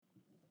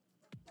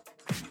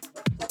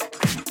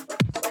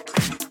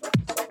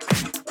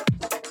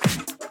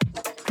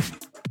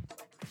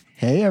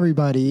Hey,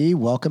 everybody.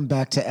 Welcome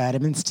back to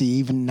Adam and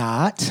Steve,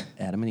 not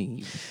Adam and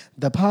Eve.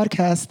 the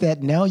podcast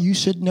that now you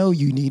should know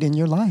you need in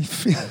your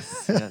life.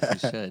 Yes, we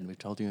should. We've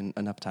told you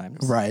enough times.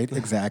 Right,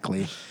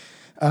 exactly.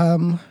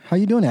 How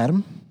you doing,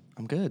 Adam?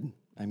 I'm good.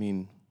 I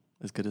mean,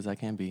 as good as I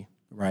can be.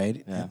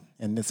 Right? Yeah.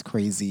 In this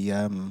crazy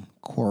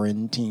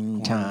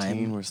quarantine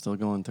time. We're still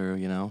going through,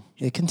 you know.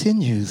 It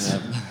continues.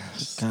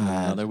 Just God.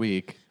 another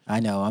week. I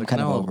know. I'm But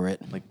kind of now, over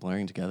it. Like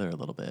blurring together a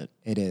little bit.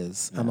 It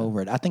is. I'm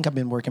over it. I think I've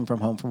been working from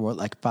home for what,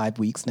 like 5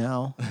 weeks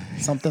now?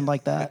 Something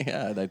like that.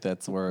 Yeah,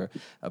 that's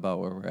about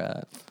where we're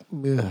at.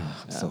 Ugh,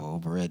 so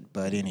over it.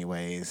 But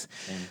anyways.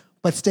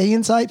 But stay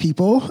inside,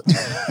 people.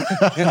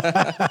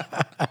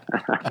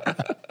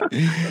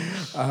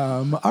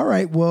 All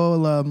right.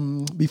 Well,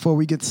 before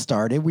we get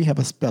started, we have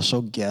a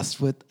special guest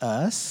with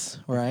us,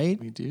 right?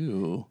 We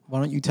do. Why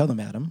don't you tell them,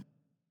 Adam?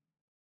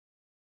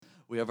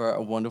 We have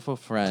a wonderful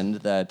friend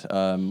that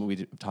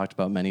we talked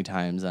about many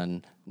times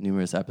on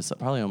numerous episodes.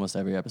 Probably almost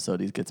every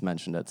episode he gets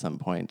mentioned at some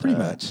point. Pretty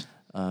much.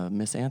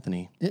 Miss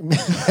Anthony. Say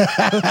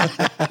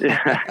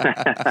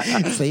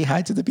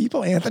hi to the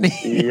people, Anthony.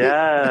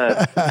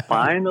 Yes,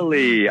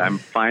 finally. I'm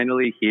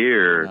finally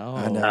here.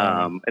 I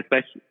know.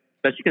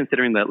 Especially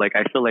considering that, like,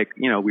 I feel like,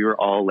 you know, we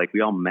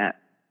all met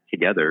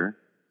together.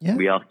 Yeah.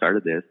 We all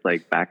started this,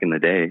 like, back in the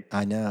day.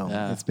 I know.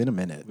 Yeah. It's been a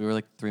minute. We were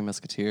like three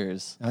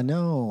musketeers. I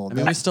know. I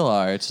mean, we still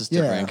are. It's just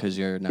Yeah. different because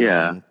you're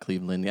now in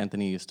Cleveland.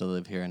 Anthony used to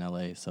live here in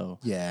LA, so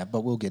Yeah,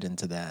 but we'll get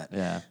into that.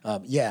 yeah.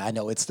 Yeah, I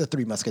know. It's the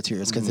Three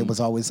Musketeers because it was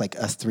always like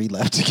us three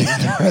left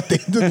together at the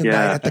end of the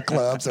night at the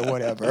clubs or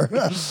whatever.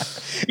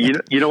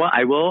 You know what?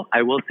 I will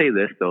say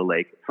this, though.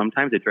 Like,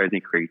 sometimes it drives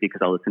me crazy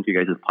because I'll listen to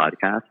you guys'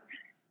 podcast.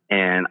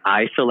 And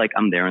I feel like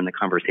I'm there in the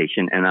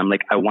conversation, and I'm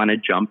like, I want to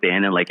jump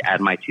in and like add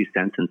my 2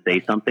 cents and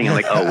say something. I'm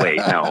like, oh wait,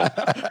 no,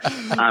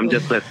 I'm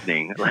just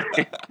listening.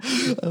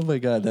 Oh my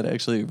God, that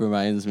actually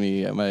reminds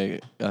me. My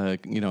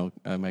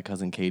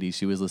cousin Katie,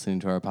 she was listening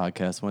to our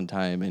podcast one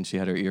time, and she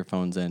had her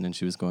earphones in, and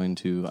she was going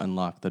to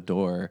unlock the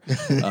door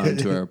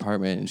to her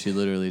apartment, and she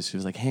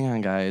was like, "Hang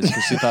on, guys,"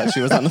 because she thought she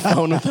was on the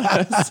phone with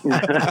us.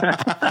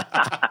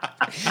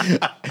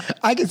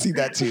 I can see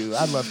that too.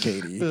 I love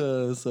Katie.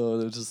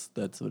 So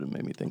that's what it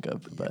made me think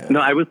of. But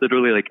No, I was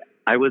literally like,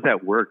 I was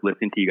at work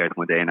listening to you guys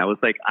one day, and I was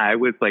like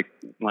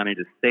wanting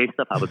to say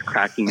stuff. I was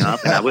cracking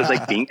up, and I was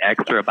like being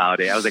extra about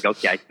it. I was like,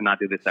 okay, I cannot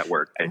do this at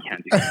work. I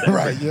can't do this at work.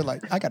 Right. You're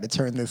like, I got to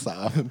turn this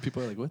off.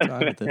 people are like, "What's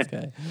wrong with this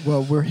guy?"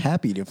 Well, we're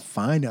happy to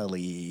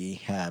finally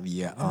have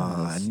you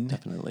on.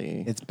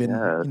 Definitely. It's been,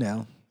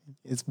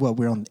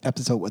 we're on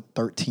episode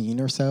 13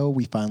 or so.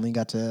 We finally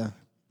got to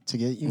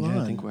get you on.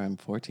 I think we're on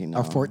 14 now.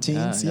 Or 14?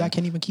 Yeah, See, yeah. I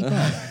can't even keep up.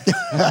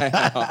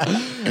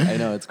 I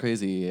know, it's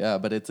crazy. Yeah,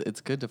 but it's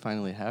good to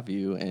finally have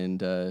you. And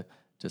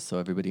just so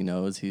everybody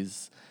knows,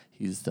 he's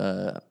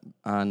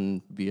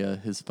on via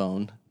his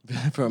phone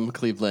from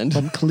Cleveland.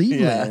 From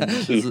Cleveland.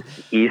 Yeah.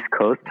 East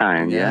Coast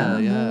time,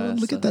 Yeah.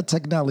 Look at that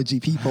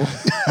technology, people.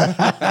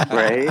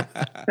 right?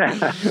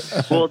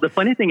 Well, the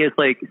funny thing is,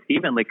 like,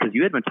 Steven, like, because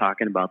you had been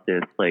talking about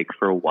this, like,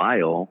 for a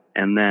while,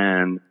 and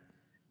then,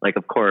 like,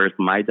 of course,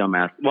 my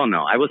dumbass, well,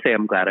 no, I will say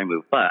I'm glad I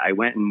moved, but I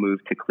went and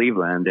moved to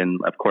Cleveland, and,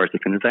 of course, as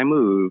soon as I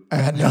moved,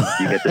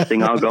 you get this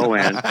thing all going.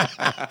 You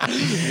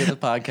get the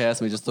podcast,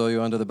 we just throw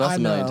you under the bus I a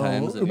million know.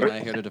 times, and you're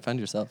not here to defend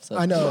yourself. So.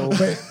 I know,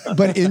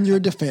 but in your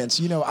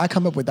defense, you know, I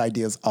come up with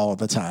ideas all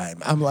the time.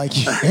 I'm like,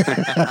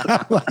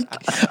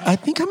 I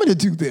think I'm going to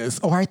do this,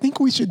 or I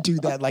think we should do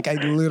that. Like, I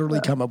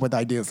literally come up with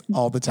ideas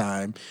all the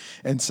time.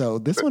 And so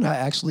this one I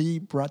actually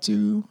brought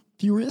to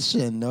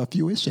fruition,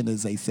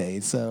 as they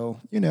say. So,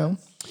 you know.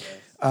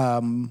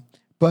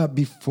 But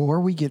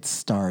before we get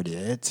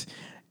started,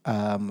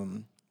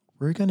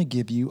 we're going to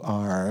give you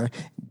our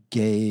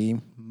gay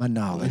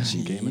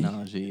monology. Gay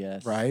monology,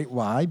 yes. Right?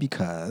 Why?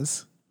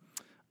 Because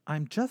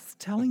I'm just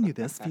telling you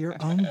this for your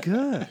own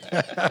good.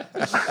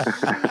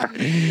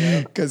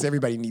 because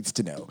everybody needs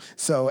to know.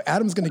 So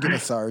Adam's going to give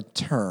us our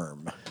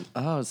term.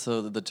 Oh,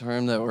 so the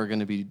term that we're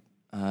going to be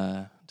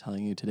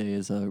telling you today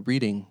is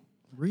reading.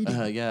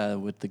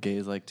 Reading. What the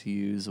gays like to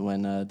use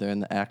when they're in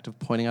the act of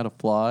pointing out a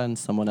flaw in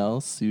someone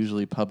else,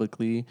 usually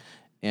publicly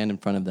and in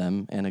front of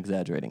them, and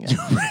exaggerating it.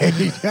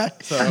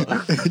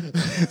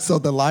 So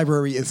the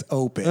library is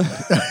open.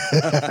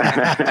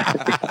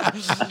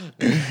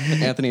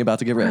 Anthony about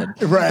to get read.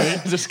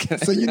 Right. Just kidding.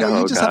 So, you know, you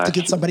Oh, just have to gosh.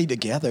 get somebody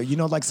together. You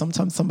know, like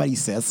sometimes somebody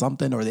says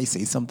something or they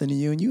say something to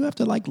you and you have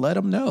to like let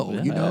them know,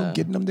 you know, Yeah.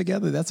 getting them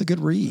together. That's a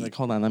good read. Like,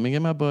 hold on, let me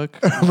get my book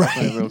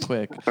Right. real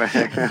quick.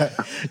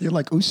 You're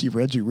like, ooh, she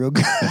read you real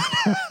good.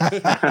 You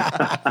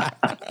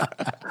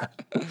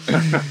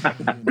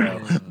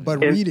know, but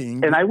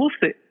reading, And I will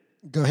say,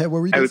 go ahead.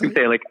 What were you I going was to going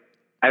say? to say, like,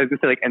 I was gonna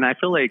say, like, and I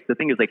feel like the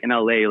thing is, like, in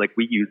LA, like,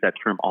 we use that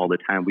term all the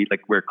time.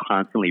 We're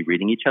constantly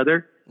reading each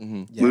other.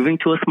 Yeah. Moving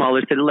to a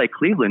smaller city like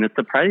Cleveland, it's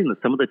surprising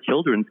that some of the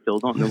children still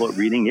don't know what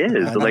reading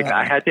is. Like,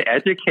 I had to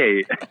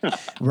educate.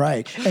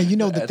 Right. And you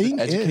know, the thing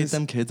educate is,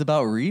 them kids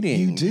about reading.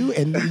 you do,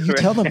 and you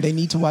tell them they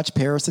need to watch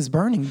Paris is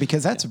Burning,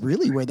 because that's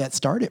really where that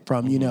started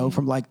from, you know,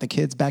 from like the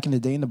kids back in the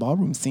day in the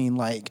ballroom scene.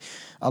 Like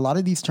a lot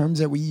of these terms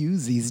that we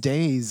use these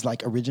days,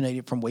 like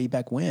originated from way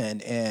back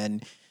when.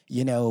 And,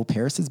 you know,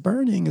 Paris is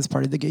Burning is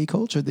part of the gay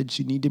culture that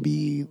you need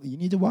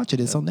to watch it.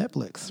 It's on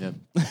Netflix. Yep.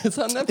 It's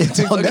on Netflix. It's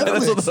on Okay,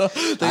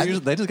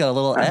 Netflix. they just got a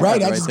little ad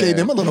Right, I just gave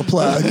them a little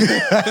plug.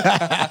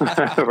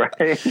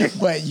 Right.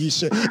 But you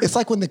should. It's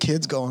like when the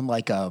kids go on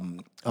like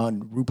on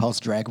RuPaul's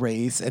Drag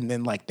Race, and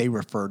then like they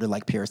refer to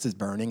like Paris is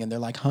Burning, and they're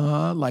like,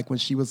 huh? Like when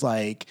she was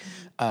like,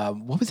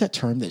 what was that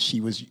term that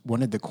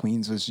one of the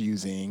queens was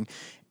using,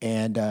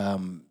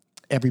 and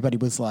everybody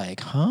was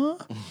like, huh?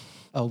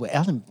 Oh, well,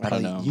 Ellen, I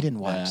don't know. You didn't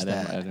watch I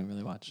that. didn't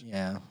really watch.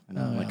 Yeah. I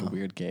know, I'm like a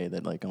weird gay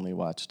that like only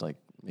watched like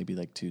maybe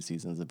like 2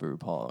 seasons of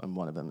RuPaul, and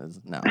one of them is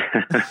now.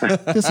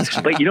 This is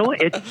true. But you know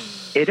what?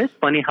 It is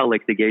funny how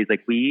like the gays,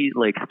 like we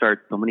like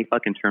start so many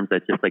fucking terms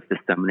that just like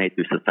disseminate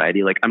through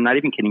society. Like I'm not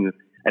even kidding you.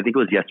 I think it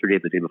was yesterday,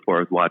 the day before, I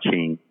was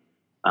watching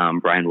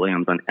Brian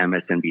Williams on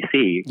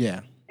MSNBC.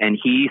 Yeah. And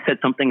he said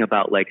something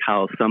about like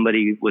how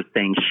somebody was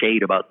saying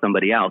shade about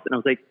somebody else. And I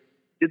was like,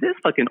 did this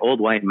fucking old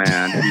white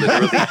man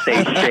literally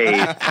say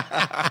shade?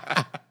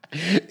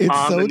 It's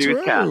on so the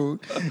true.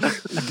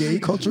 newscast? Gay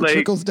culture Like-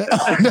 trickles down.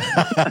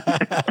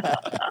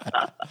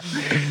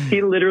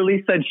 He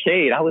literally said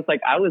shade. I was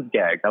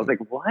gagged. I was like,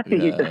 what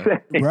did he just say?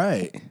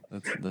 Right.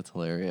 That's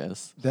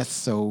hilarious. That's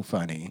so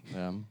funny.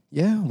 Yeah.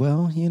 Yeah,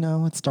 well, you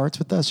know, it starts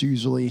with us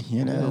usually,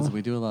 you It know. is.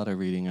 We do a lot of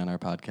reading on our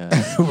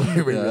podcast.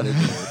 We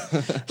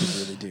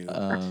really do.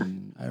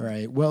 All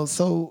right. Well,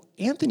 so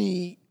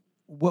Anthony,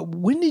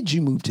 when did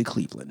you move to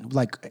Cleveland?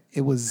 Like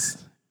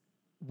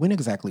when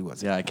exactly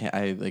was it? Yeah,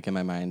 I like in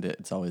my mind,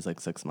 it's always like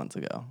 6 months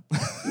ago.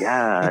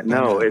 Yeah,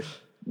 no, it's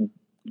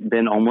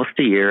been almost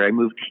a year. I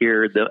moved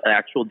here. The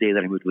actual day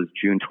that I moved was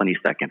June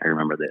 22nd. I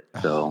remember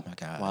that. So, Oh my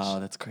gosh. Wow,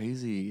 that's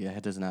crazy.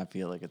 It does not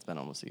feel like it's been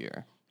almost a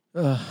year.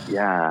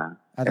 yeah.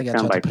 I think I It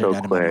sounds tried to like put so it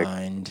out quick. of my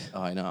mind.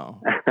 Oh, I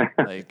know.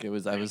 Like I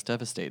was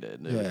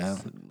devastated. It Yeah.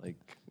 was like,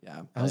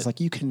 yeah. I was but- like,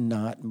 you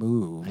cannot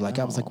move. I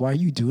was like, know. why are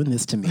you doing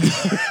this to me?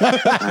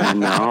 I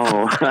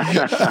know.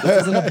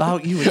 this isn't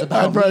about you. It's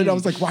about Right. me. I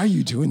was like, why are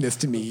you doing this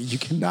to me? You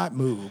cannot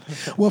move.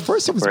 Well,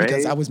 first it was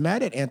because Right. I was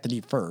mad at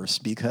Anthony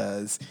first,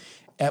 because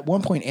at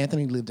one point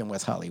Anthony lived in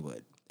West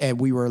Hollywood and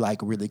we were like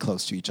really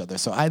close to each other.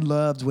 So I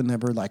loved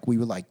whenever like we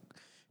would like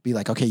be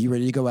like, okay, you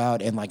ready to go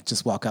out, and like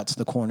just walk out to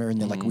the corner,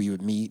 and then like we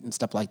would meet and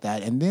stuff like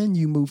that. And then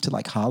you moved to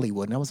like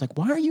Hollywood, and I was like,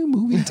 why are you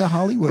moving to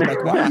Hollywood?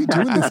 Like, why are you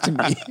doing this to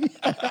me?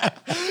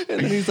 And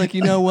then he's like,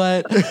 you know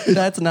what?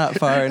 That's not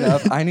far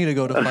enough. I need to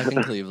go to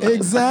fucking Cleveland.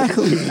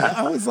 Exactly.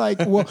 I was like,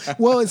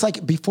 well, it's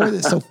like before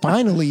this. So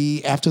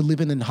finally, after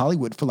living in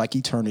Hollywood for like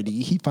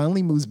eternity, he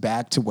finally moves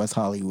back to West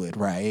Hollywood,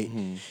 right?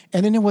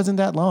 And then it wasn't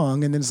that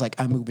long, and then it's like,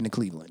 I'm moving to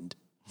Cleveland.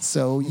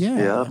 So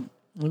yeah.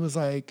 It was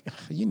like,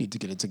 you need to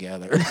get it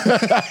together. Well,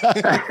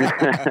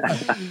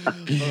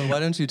 why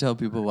don't you tell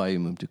people why you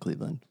moved to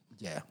Cleveland?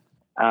 Yeah.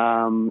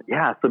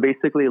 Yeah. So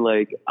basically,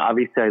 like,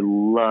 obviously, I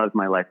loved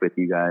my life with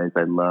you guys.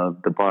 I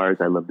loved the bars.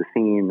 I loved the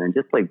scene, and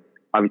just like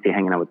obviously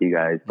hanging out with you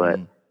guys. But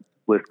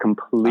was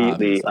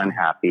completely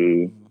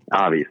unhappy.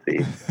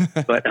 Obviously,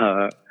 but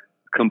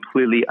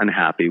completely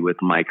unhappy with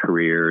my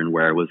career and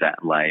where I was at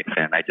in life.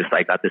 And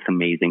I got this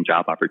amazing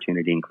job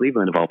opportunity in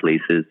Cleveland, of all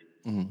places.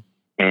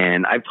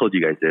 And I've told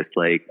you guys this,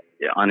 like,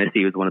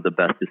 honestly, it was one of the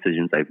best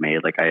decisions I've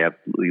made. Like, I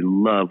absolutely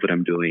love what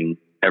I'm doing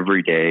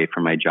every day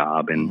for my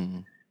job.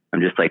 And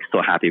I'm just like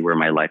so happy where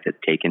my life has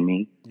taken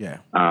me. Yeah.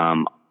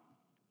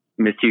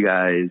 Miss you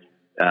guys.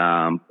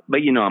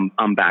 But you know,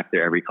 I'm back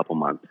there every couple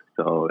months.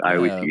 So I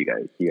always see you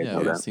guys. You guys Yeah, know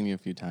I've that. seen you a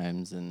few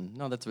times, and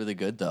no, that's really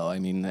good though. I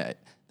mean, that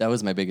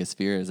was my biggest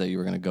fear, is that you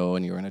were going to go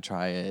and you were going to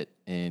try it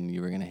and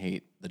you were going to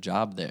hate the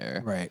job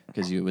there, Right.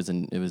 Because it was a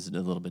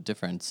little bit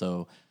different,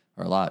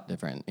 or a lot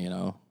different, you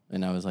know.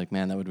 And I was like,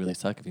 man, that would really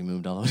suck if you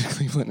moved all the way to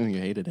Cleveland and you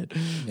hated it.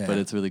 Yeah. But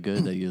it's really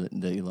good that you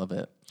love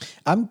it.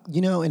 And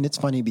it's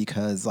funny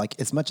because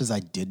like, as much as I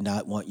did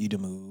not want you to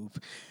move,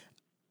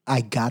 I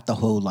got the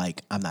whole,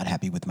 like, I'm not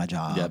happy with my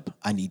job. Yep.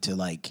 I need to,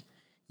 like,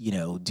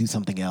 do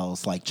something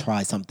else, like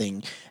try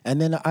something.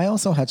 And then I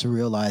also had to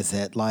realize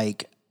that,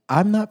 like,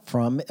 I'm not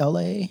from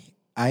LA.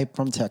 I'm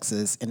from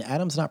Texas, and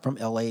Adam's not from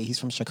LA. He's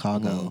from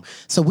Chicago.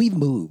 So we've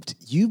moved.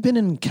 You've been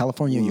in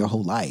California your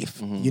whole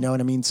life. You know what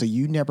I mean? So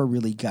you never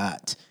really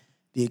got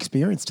the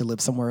experience to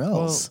live somewhere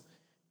else,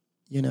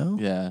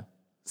 Yeah.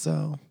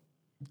 So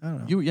I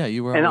don't know.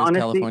 You were And always honestly-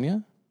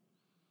 California?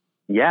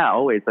 Yeah,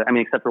 always. I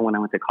mean, except for when I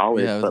went to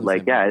college. Yeah, I was but gonna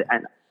like, say yeah,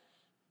 and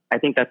I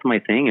think that's my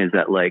thing, is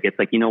that like, it's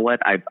like, you know what?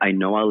 I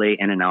know LA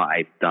in and out.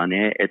 I've done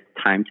it. It's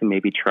time to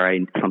maybe try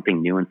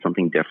something new and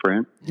something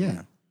different.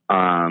 Yeah.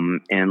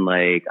 And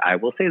like, I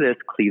will say this,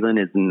 Cleveland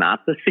is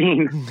not the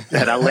scene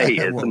that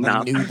LA is. Well,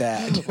 not, we knew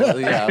that. Well,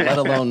 yeah, let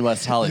alone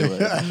West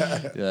Hollywood.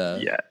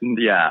 Yeah.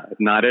 yeah,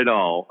 not at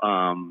all.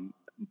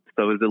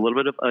 So it was a little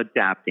bit of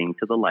adapting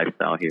to the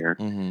lifestyle here.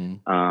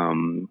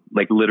 Mm-hmm.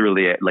 Like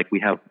literally, like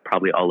we have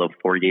probably all of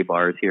 4 gay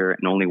bars here,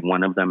 and only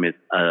one of them is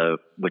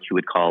what you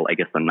would call, I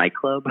guess, a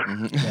nightclub.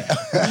 Mm-hmm.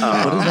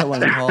 What is that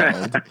one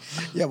called?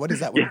 Yeah, what is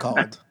that one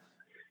called?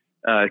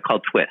 It's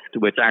called Twist,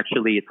 which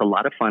actually it's a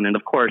lot of fun. And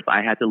of course,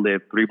 I had to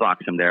live 3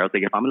 blocks from there. I was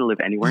like, if I'm going to live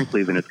anywhere in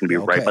Cleveland, it's going to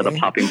be right by the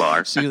popping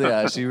bar. She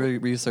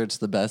researched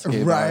the best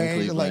gay bar in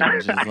Cleveland.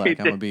 Like- She's like,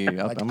 I'm gonna be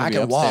I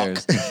can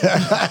upstairs.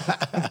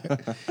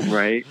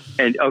 Right.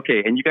 And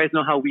okay. And you guys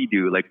know how we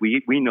do. Like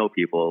we know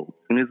people.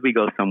 As soon as we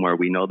go somewhere,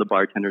 we know the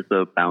bartenders,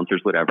 the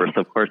bouncers, whatever. So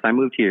of course I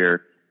moved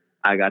here.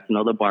 I got to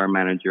know the bar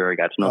manager. I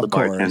got to know Of the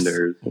course.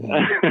 bartenders.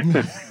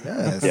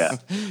 Yes. Yeah.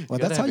 Well,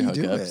 gotta that's how have you your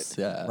do hookups,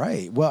 it. yeah.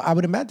 Right. Well, I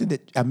would imagine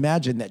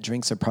that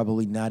drinks are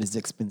probably not as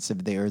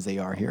expensive there as they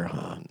are here,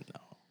 huh?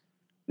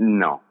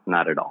 No,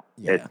 not at all.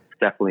 Yeah. It's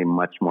definitely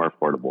much more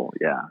affordable.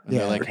 Yeah.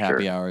 Yeah, like for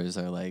happy sure. hours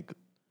are like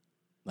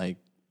I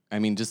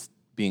mean, just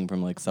being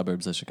from like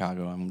suburbs of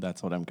Chicago,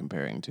 that's what I'm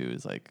comparing to.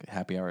 Is like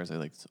happy hours are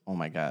like, oh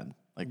my god,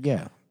 like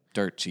Yeah.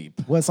 dirt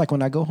cheap. Well, it's like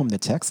when I go home to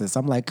Texas,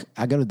 I'm like,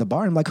 I go to the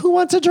bar, I'm like, who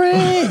wants a drink?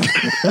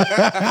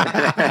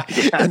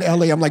 In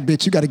LA, I'm like,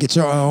 bitch, you got to get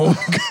your own.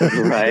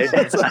 Right.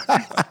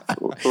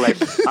 Like,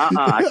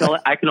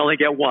 I can only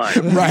get one.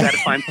 You Right. got to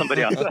find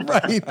somebody else.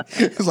 Right?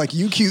 It's like,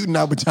 you cute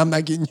now, but I'm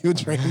not getting you a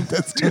drink.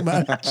 That's too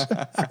much.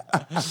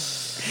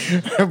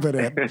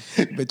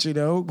 but you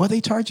know, well,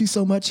 they charge you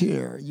so much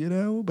here, you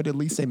know, but at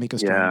least they make a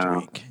strong Yeah.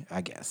 drink,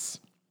 I guess.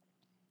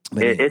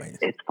 But anyways.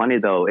 It's funny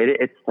though.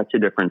 It's such a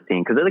different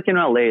scene because like in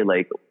LA,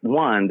 like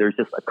one, there's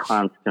just a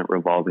constant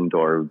revolving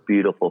door of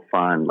beautiful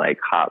fun, like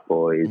hot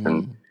boys,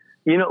 and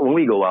you know when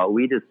we go out,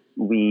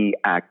 we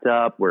act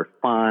up, we're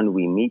fun,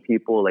 we meet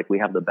people, like we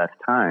have the best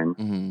time.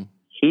 Mm-hmm.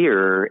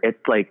 Here, it's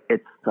like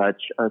it's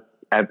such a,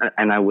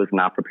 and I was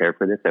not prepared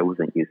for this. I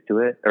wasn't used to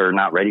it or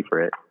not ready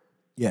for it.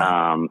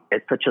 Yeah.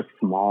 It's such a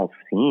small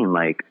scene,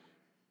 like.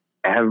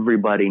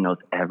 Everybody knows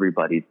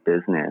everybody's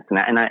business, and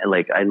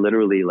I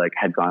literally like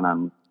had gone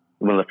on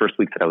one of the first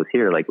weeks that I was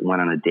here, like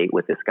went on a date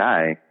with this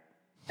guy,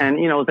 and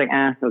you know, it was like,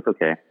 it was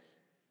okay.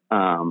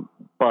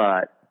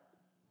 But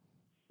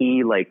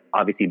he like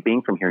obviously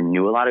being from here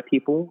knew a lot of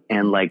people,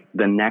 and like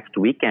the next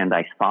weekend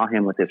I saw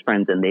him with his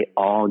friends, and they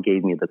all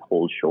gave me the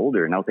cold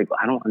shoulder, and I was like,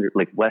 I don't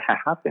like what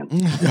happened,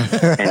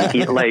 and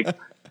he like.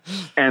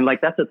 And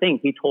like that's the thing,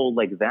 he told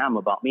like them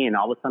about me, and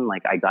all of a sudden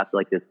like I got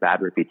like this bad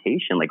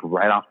reputation like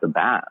right off the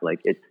bat.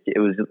 Like it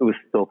was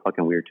so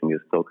fucking weird to me. It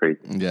was so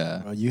crazy.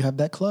 Yeah. Well, you have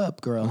that club,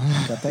 girl.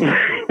 You got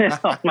that.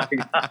 Oh my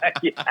god!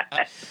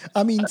 Yeah.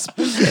 I mean,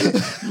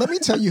 let me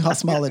tell you how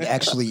small it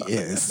actually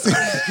is.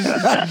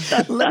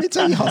 Let me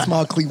tell you how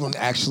small Cleveland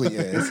actually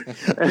is.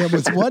 There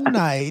was one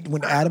night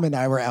when Adam and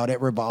I were out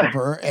at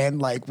Revolver, and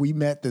like we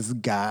met this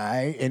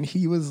guy, and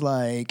he was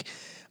like,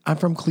 I'm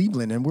from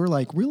Cleveland. And we're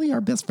like, really? Our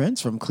best friend's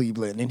from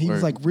Cleveland. And he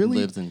was like, really?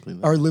 Lives in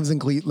Cleveland. Or lives in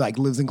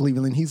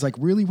Cleveland. And he's like,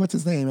 really? What's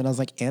his name? And I was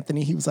like,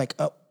 Anthony. He was like,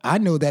 oh, I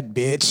know that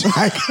bitch.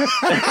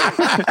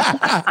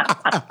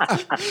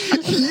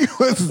 He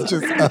was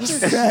just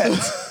upset.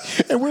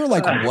 And we were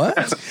like,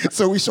 what?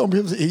 So we showed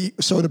him, he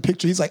showed a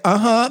picture. He's like,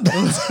 uh-huh.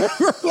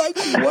 We're like,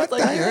 what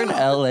Like the you're in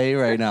hell? LA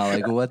right now.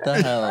 Like what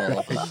the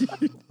hell?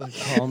 Like,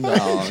 calm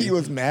down. He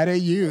was mad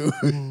at you.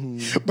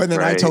 But then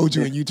I Right. told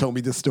you and you told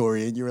me the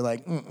story and you were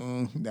like,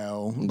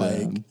 no.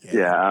 Like,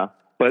 Yeah.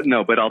 But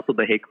also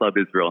the hate club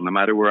is real. No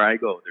matter where I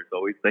go, there's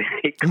always the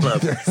hate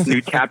club.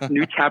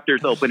 New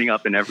chapters opening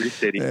up in every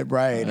city.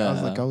 right. I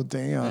was Yeah. like, oh,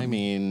 damn. I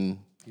mean,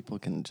 people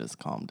can just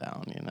calm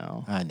down, you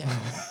know. I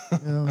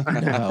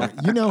know.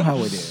 You know how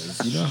it is.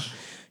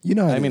 You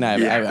know. How I mean,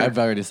 it is. I've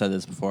already said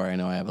this before. I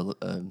know I have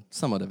a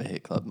somewhat of a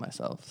hate club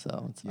myself,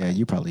 so it's Yeah,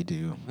 you probably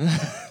do.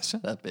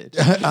 shut up, bitch.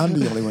 I'm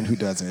the only one who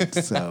doesn't.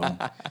 So,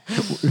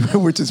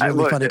 which is really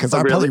Look, funny because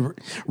I really-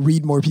 probably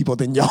read more people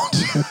than y'all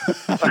do.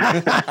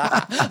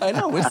 I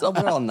know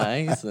we're all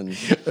nice, and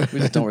we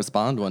just don't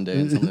respond one day,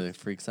 and somebody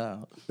freaks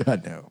out. I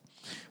know.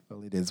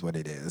 Well, it is what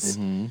it is.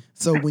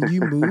 So when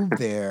you moved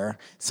there,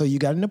 so you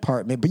got an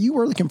apartment, but you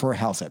were looking for a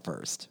house at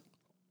first,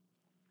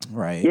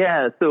 right?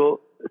 Yeah.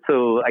 So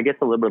I guess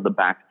a little bit of the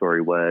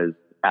backstory was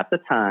at the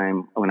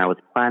time when I was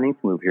planning to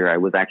move here, I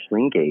was actually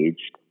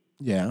engaged.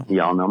 Yeah.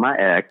 Y'all know my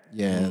ex.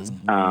 Yes.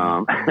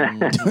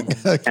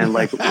 And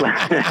like,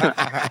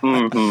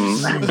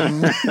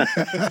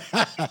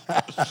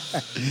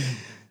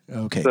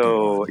 Okay.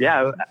 so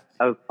yeah,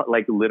 I was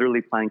like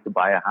literally planning to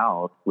buy a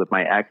house with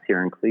my ex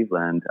here in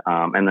Cleveland.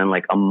 And then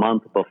like a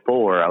month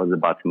before I was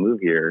about to move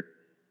here,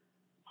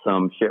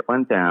 some shit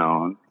went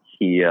down.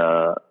 He,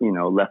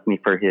 left me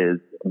for his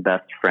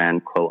best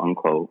friend, quote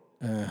unquote.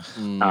 And,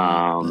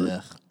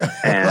 I'm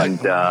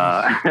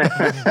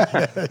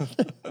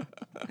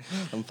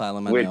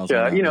filing my which, nails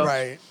right now.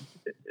 right.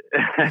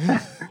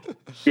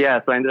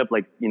 yeah, so I ended up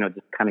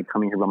just kind of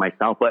coming here by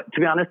myself. But to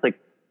be honest, like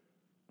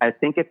I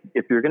think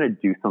if you're gonna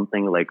do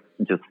something like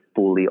just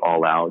fully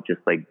all out, just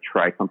like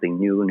try something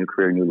new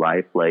career, new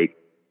life, like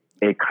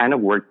it kind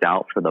of worked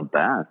out for the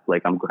best.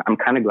 Like I'm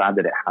kind of glad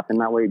that it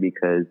happened that way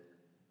because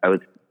I was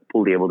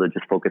fully able to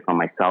just focus on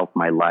myself,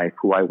 my life,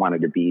 who I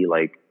wanted to be,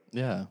 like.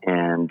 Yeah.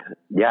 And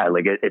yeah,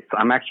 like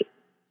I'm a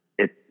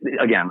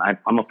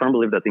firm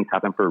believer that things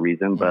happen for a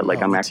reason, but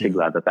like I'm actually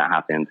glad that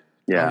happened.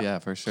 Yeah. Oh, yeah,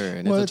 for sure.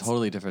 And Well, it's a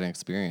totally different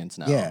experience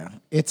now. Yeah,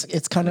 it's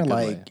kind of good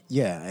like way.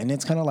 and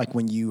it's kind of like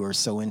when you are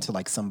so into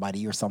like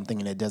somebody or something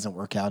and it doesn't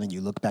work out and you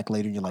look back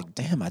later and you're like,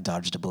 damn, I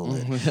dodged a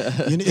bullet.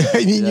 You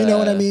know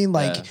what I mean?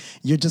 Like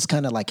you're just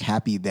kind of like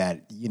happy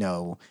that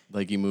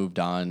like you moved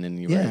on and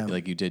you were,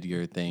 like you did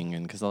your thing,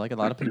 and because like a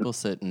lot of people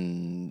sit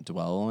and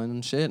dwell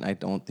and shit, and I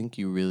don't think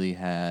you really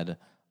had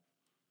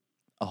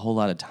a whole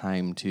lot of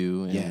time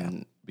to,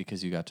 and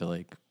because you got to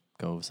like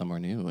go somewhere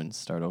new and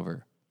start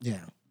over.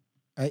 Yeah.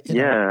 And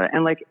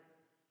the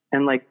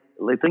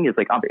thing is,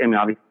 like, I mean,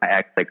 obviously, my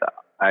ex, like,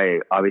 I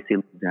obviously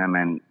loved him,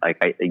 and like,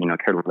 I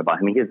cared a lot about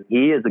him.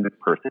 He is a good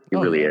person. He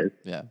really is.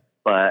 Yeah.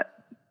 But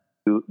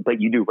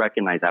you do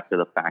recognize after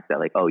the fact that,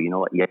 like, oh, you know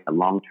what? Yeah,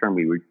 long term,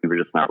 we were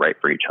just not right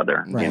for each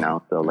other. Right. You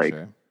know, so For like,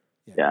 sure.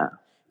 yeah.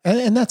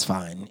 And that's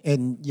fine.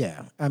 And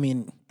I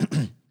mean,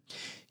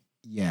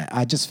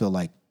 I just feel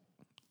like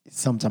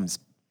sometimes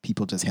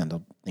people just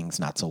handle things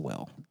not so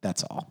well.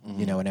 That's all.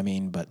 You know what I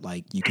mean? But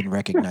like you can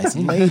recognize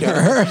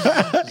later.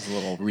 Just a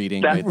little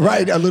reading right there.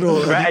 Right, a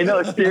little. Right, I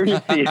know,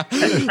 seriously.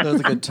 That was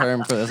a good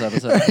term for this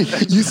episode.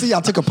 You see, I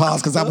took a pause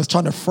because I was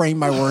trying to frame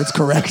my words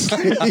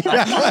correctly. She's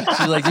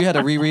like, you had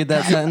to reread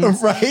that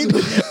sentence? Right?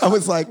 I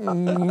was like,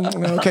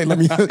 okay, let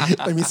me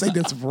say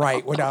this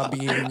right without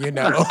being,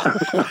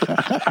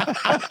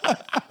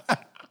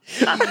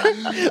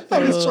 I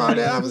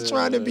was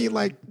trying to be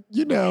like,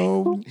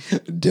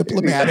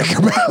 diplomatic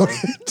about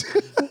it.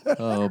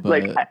 Oh, but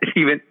Like, I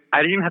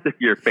didn't even have to see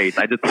your face.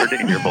 I just heard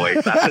it in your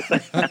voice.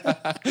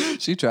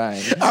 she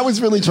tried. I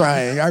was really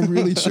trying. I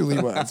really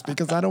truly was,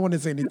 because I don't want to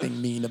say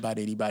anything mean about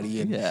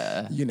anybody. And,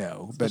 Yeah.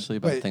 Especially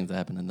about things that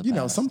happened in the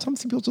past.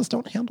 sometimes people just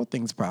don't handle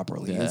things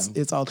properly. Yeah.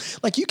 It's all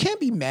like, you can't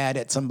be mad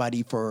at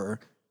somebody for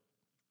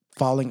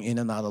falling in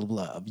and out of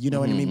love. You know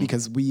what I mean?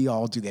 Because we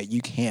all do that.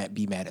 You can't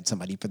be mad at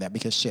somebody for that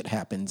because shit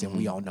happens and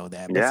we all know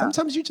that. But Yeah.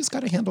 sometimes you just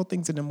got to handle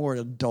things in a more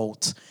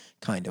adult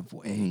kind of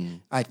way,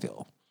 I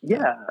feel.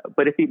 Yeah,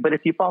 but if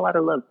you fall out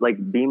of love,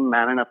 like, be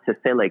man enough to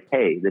say, like,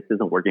 hey, this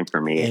isn't working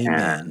for me,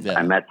 Amen. and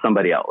I met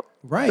somebody else.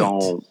 Right.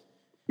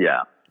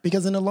 Yeah.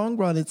 Because in the long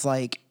run, it's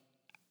like,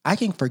 I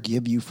can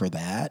forgive you for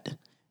that,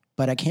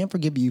 but I can't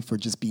forgive you for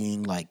just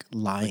being like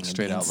lying and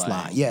straight being out sly.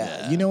 lying. Yeah.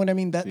 Yeah. You know what I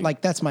mean?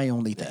 That's my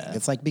only thing.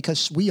 It's like,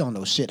 because we all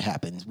know shit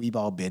happens. We've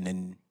all been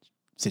in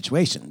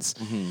situations.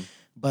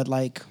 But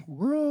like,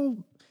 we're all,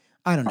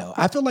 I don't know.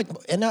 I feel like,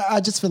 and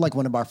I just feel like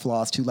one of our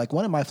flaws too, like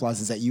one of my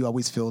flaws is that you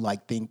always feel like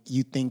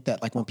you think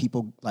that like when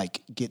people like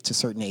get to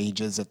certain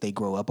ages that they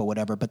grow up or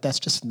whatever, but that's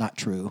just not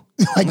true.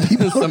 Like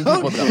Some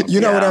people don't.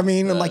 You know what I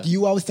mean? And like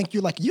you always think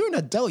you're an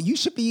adult. You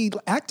should be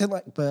acting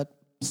like, but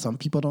some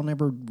people don't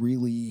ever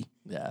really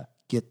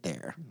get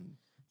there,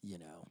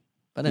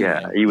 But anyway,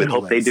 Yeah, you would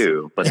hope they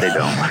do, but they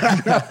don't.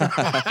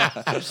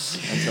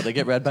 until they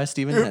get read by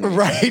Stephen Henry.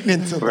 Right,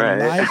 until the Right.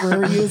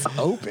 library is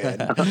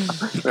open.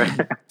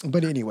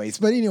 But anyway,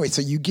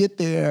 so you get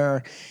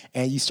there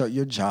and you start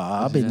your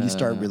job and you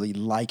start really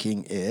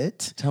liking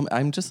it. Tell me,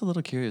 I'm just a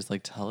little curious.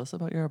 Like, tell us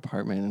about your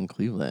apartment in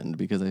Cleveland,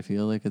 because I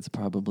feel like it's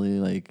probably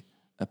like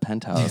a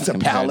penthouse. It's a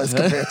palace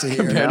compared to here.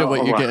 compared to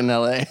what you No. get in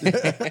LA.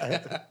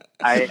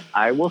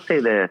 I will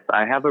say this.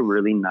 I have a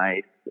really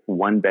nice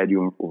one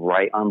bedroom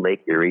right on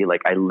Lake Erie.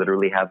 Like, I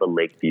literally have a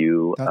lake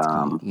view. That's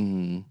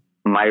cool.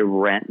 My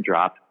rent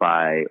dropped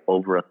by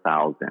over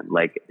 1,000.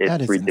 Like,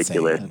 That it's is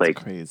ridiculous. insane. Like,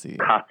 Crazy.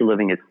 cost of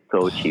living is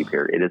so cheap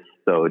here. It is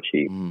so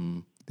cheap.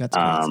 That's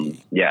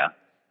crazy. Yeah.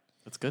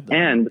 That's good, though.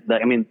 And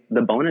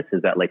the bonus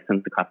is that, like,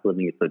 since the cost of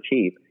living is so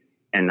cheap,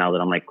 and now that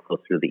I'm like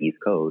closer to the East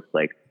Coast,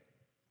 like,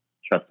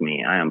 trust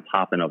me, I am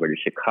popping over to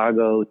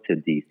Chicago, to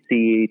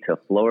DC, to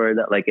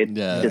Florida. Like, it's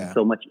just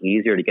so much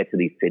easier to get to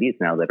these cities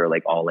now that are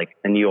like all like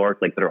in New York,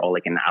 like that are all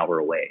like an hour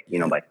away,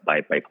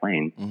 by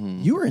plane.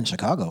 You were in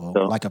Chicago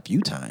like a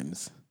few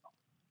times.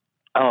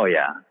 Oh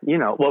yeah.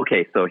 Well,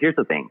 okay. So here's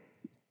the thing.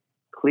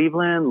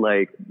 Cleveland,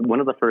 like one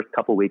of the first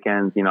couple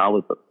weekends, I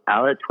was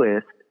out at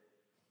Twist,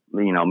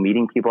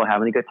 meeting people,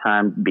 having a good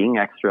time, being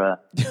extra.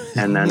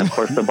 And then of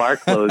course the bar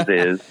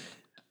closes.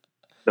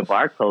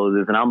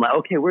 And I'm like,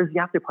 okay, where's the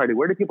after party?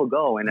 Where do people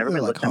go? And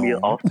everybody looks at me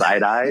all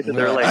side-eyed. And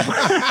they're like...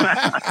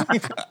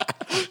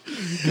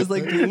 Because,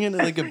 like, being in,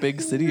 like, a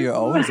big city, you're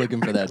always looking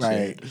for that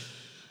shit.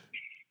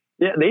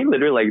 Yeah, they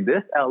literally like,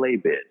 this LA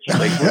bitch.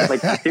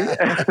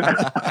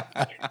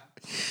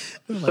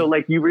 So,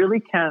 like, you really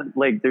can't...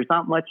 Like, there's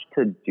not much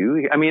to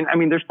do. I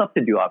mean, there's stuff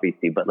to do,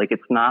 obviously. But, like,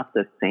 it's not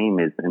the same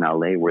as in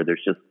LA where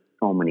there's just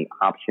so many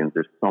options.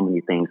 There's so many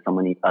things, so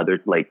many others,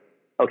 like...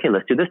 Okay,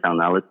 let's do this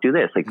now. Let's do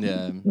this. Like, we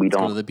Let's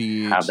don't go to the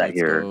beach, have that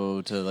here.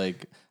 Go to,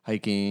 like,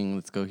 hiking.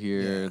 Let's go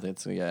here.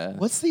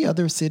 What's the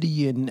other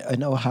city in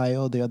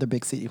Ohio? The other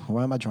big city?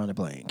 Why am I drawing a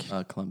blank?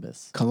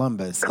 Columbus.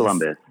 Columbus.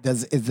 Columbus.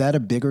 Is that a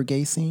bigger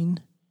gay scene?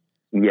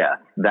 Yes,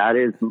 that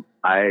is.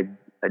 I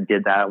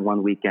did that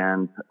one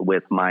weekend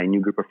with my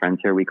new group of friends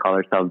here. We call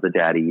ourselves the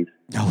Daddies.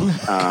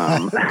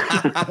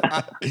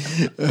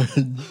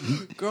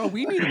 Girl,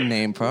 we need a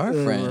name for our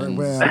friends.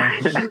 Well,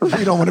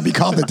 we don't want to be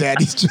called the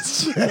Daddies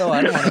just yet. No,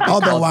 I don't want to be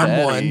Although called I'm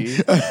Daddy.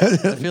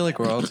 one. I feel like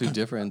we're all too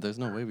different. There's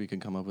no way we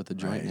could come up with a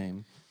joint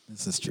name.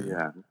 This is true.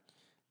 Yeah.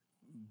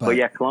 But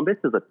yeah, Columbus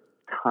is a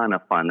ton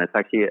of fun. It's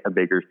actually a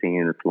bigger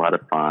scene. It's a lot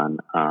of fun.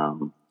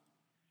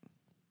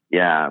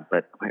 Yeah,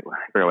 but wait,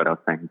 I forgot what I was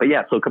saying. But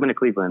yeah, so coming to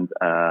Cleveland,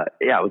 I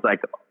was like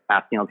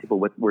asking all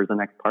people, where's the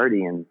next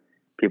party? And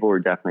people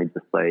were definitely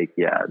just like,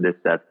 yeah,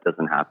 that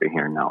doesn't happen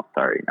here. No,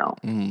 sorry, no.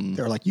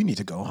 They're like, you need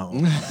to go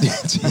home.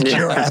 Take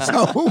your ass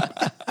home.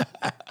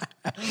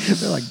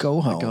 They're like, go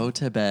home. Go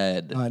to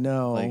bed. I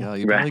know. Like,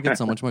 you probably get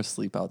so much more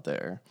sleep out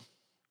there.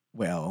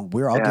 Well,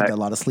 we're all getting a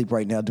lot of sleep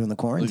right now during the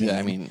quarantine. Yeah,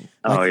 I mean,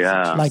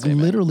 like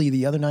literally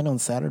the other night on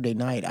Saturday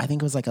night, I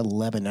think it was like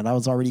 11, and I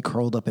was already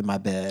curled up in my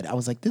bed. I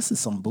was like, this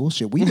is some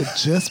bullshit. We would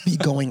just be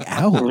going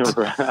out.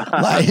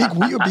 Like,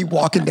 we would be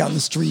walking down the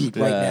street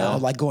right now,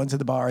 like going to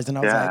the bars. And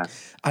I was like,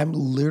 I'm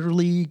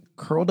literally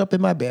curled up in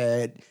my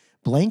bed,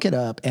 blanket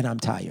up, and I'm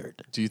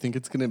tired. Do you think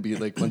it's going to be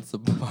like once the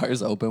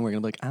bars open, we're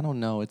going to be like, I don't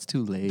know, it's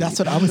too late. That's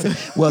what I was saying.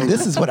 Well,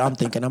 this is what I'm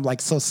thinking. I'm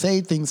like, so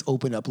say things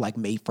open up like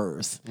May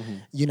 1st.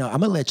 You know, I'm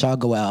going to let y'all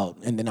go out,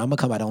 and then I'm going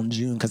to come out on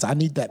June because I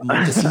need that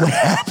month to see what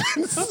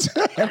happens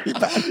to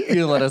everybody.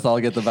 You let us all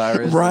get the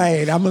virus.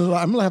 Right. I'm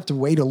gonna have to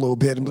wait a little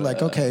bit and be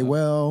like, okay,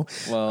 well,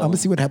 I'm going to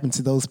see what happens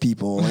to those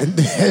people. And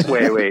then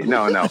wait.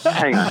 No.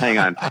 Hang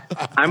on.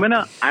 I'm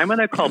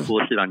gonna call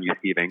bullshit on you,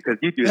 Steven, because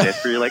you do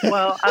this where you're like,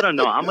 well, I don't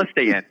know. I'm going to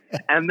stay in.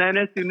 And then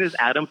as soon as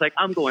Adam's like,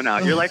 I'm going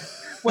out, you're like,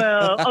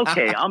 well,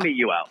 okay, I'll meet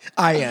you out.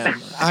 I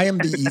am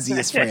the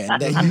easiest friend.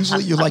 That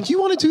usually you're like,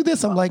 you want to do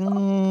this? I'm like,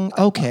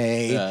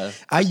 okay. Yeah.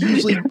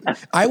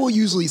 I will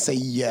usually say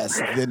yes,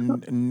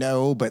 then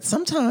no. But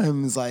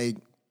sometimes, like,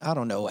 I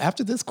don't know.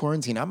 After this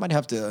quarantine, I might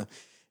have to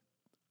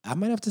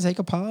take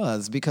a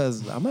pause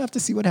because I'm gonna have to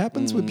see what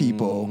happens with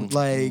people.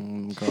 Like,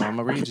 girl, I'm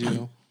gonna read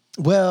you.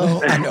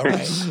 Well, I know,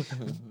 right?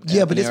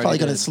 Yeah, but it's probably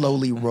going to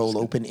slowly roll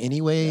open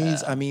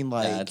anyways. I mean,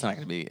 like... it's not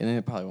going to be... And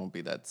it probably won't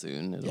be that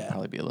soon. It'll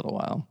probably be a little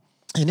while.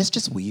 And it's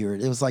just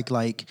weird. It was like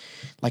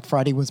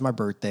Friday was my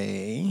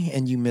birthday,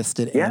 and you missed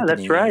it, Yeah,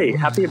 Anthony. That's right.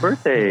 Happy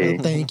birthday.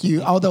 Well, thank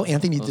you. Although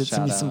Anthony did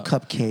send me some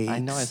cupcakes. I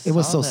know, it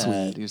was so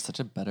sweet. You're such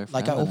a better friend.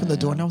 Like, I opened the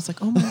door, and I was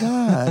like, oh, my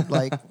God.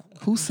 Like,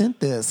 who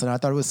sent this? And I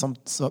thought it was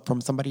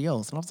from somebody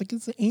else. And I was like,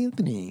 it's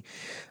Anthony.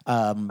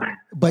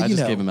 But, I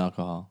just gave him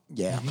alcohol.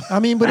 Yeah. I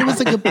mean, but it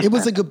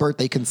was a good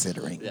birthday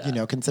considering,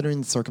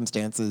 considering the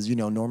circumstances. You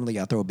know, normally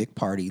I throw a big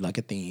party, like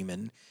a theme,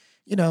 and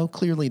you know,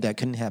 clearly that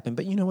couldn't happen.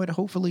 But you know what?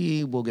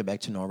 Hopefully we'll get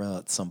back to normal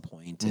at some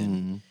point,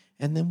 and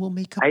then we'll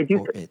make up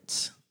for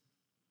it.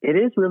 It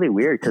is really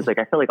weird because, like,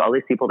 I feel like all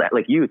these people that,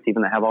 like you,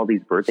 Stephen, that have all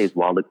these birthdays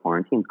while the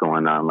quarantine's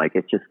going on, like,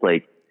 it's just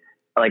like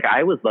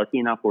I was lucky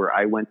enough where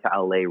I went to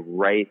LA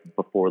right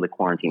before the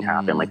quarantine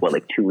happened, like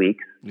 2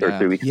 weeks or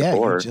 3 weeks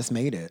before. Yeah, you just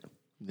made it.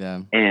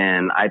 Yeah.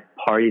 And I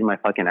partied my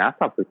fucking ass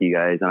off with you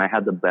guys, and I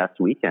had the best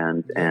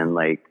weekend. And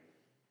like,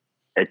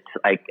 it's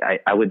like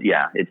I would,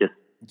 it just.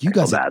 You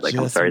guys bad. Like,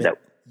 I'm sorry that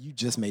you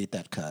just made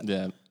that cut.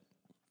 Yeah.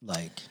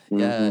 Like,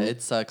 yeah,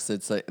 it sucks.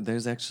 It's like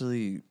there's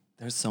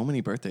so many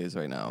birthdays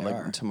right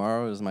now.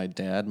 Tomorrow is my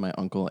dad, my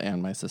uncle,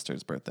 and my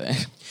sister's birthday.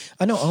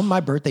 I know on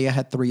my birthday, I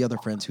had 3 other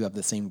friends who have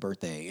the same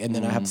birthday. And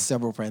then I have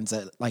several friends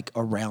that like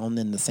around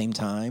in the same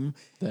time.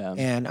 Yeah.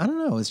 And I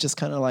don't know, it's just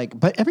kind of like,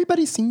 but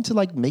everybody seemed to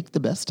like make the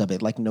best of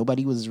it. Like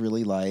nobody was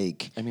really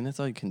like. I mean, that's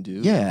all you can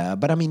do. Yeah.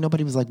 But I mean,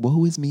 nobody was like,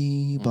 woe is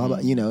me, blah, blah.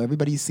 You know,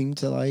 everybody seemed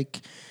to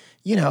like,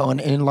 you know,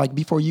 and like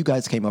before you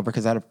guys came over,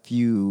 because I had a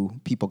few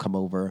people come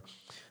over,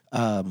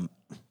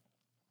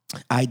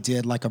 I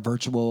did like a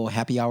virtual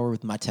happy hour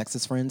with my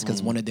Texas friends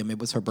because one of them, it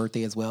was her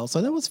birthday as well.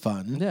 So that was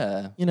fun.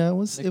 Yeah. You know, it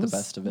was the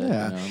best of it.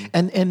 Yeah. You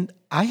know? And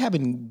I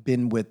haven't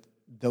been with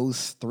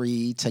those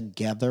 3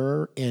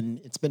 together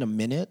and it's been a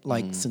minute,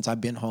 like since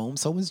I've been home.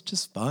 So it was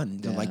just fun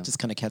to like just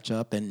kind of catch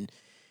up and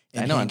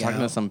I know I'm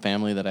talking to some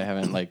family that I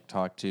haven't like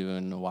talked to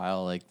in a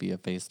while, like via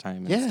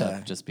FaceTime and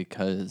stuff, just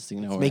because,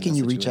 you know, it's making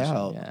you reach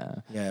out.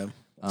 Yeah.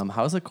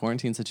 How's the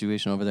quarantine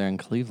situation over there in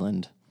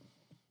Cleveland?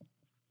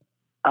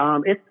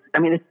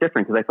 It's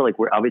different because I feel like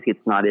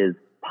it's not as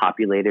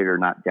populated or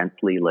not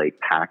densely like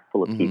packed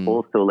full of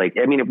people. So like,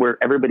 I mean,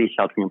 everybody's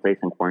sheltering in place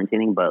and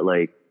quarantining, but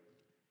like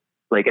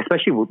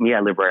especially with me,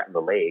 I live right on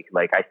the lake.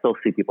 Like I still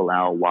see people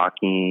out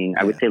walking.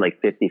 I would say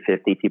like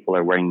 50-50 people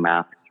are wearing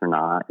masks or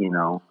not, you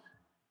know?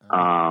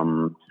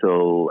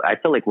 So I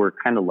feel like we're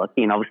kind of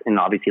lucky, and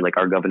obviously like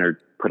our governor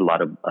put a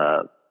lot of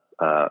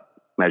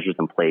measures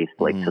in place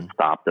like to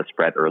stop the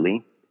spread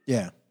early.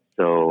 Yeah.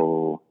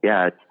 So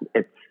yeah,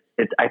 it's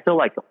I feel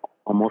like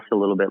almost a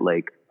little bit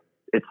like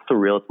it's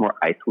surreal. It's more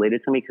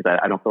isolated to me because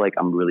I don't feel like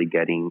I'm really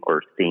getting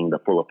or seeing the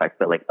full effects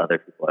that like other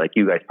people, like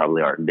you guys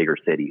probably are in bigger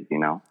cities, you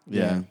know?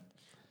 Yeah.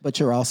 But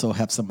you also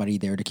have somebody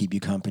there to keep you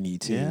company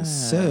too. Yeah.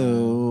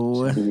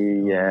 So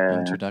Yeah.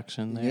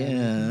 Introduction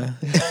there.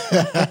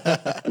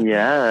 yeah.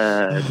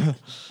 Yeah.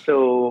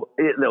 So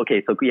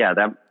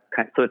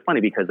so it's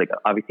funny because like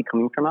obviously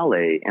coming from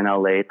LA, in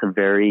LA it's a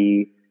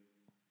very,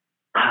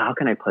 how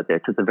can I put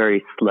this? It's a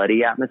very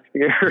slutty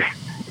atmosphere.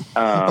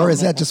 Or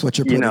is that just what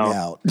you're putting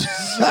out?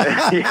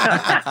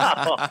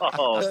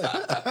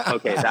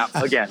 Okay, that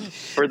again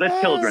for the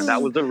children.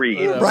 That was a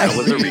read. Right. That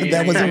was a read.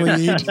 That was a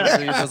read.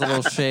 There's a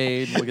little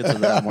shade. We'll get to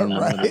that more in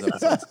one of these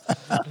episodes.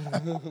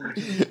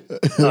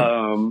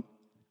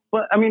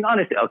 But I mean,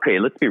 honestly, okay,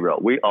 let's be real.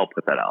 We all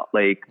put that out.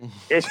 Like,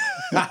 it's,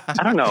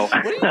 I don't know.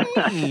 What do you mean?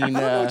 I don't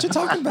know what you're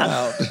talking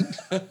about.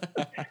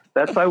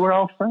 That's why we're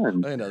all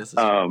friends. I know this is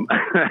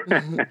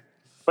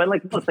But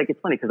like, it's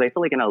funny because I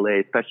feel like in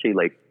LA, especially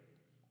like,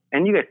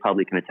 and you guys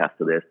probably can attest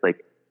to this,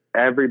 like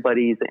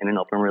everybody's in an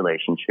open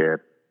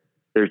relationship.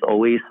 There's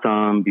always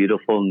some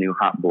beautiful new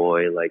hot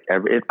boy. Like I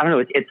don't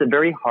know. It's a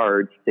very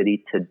hard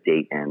city to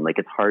date in. Like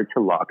it's hard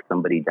to lock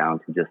somebody down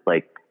to just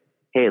like,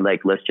 hey,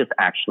 like let's just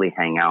actually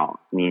hang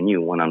out, me and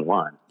you,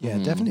 one-on-one. Yeah,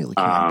 definitely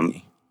can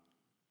be.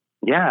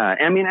 Yeah,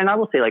 I mean, and I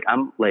will say, like,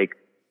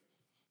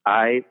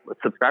 I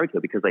subscribe to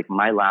it because, like,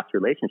 my last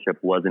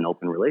relationship was an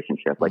open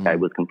relationship. Like, I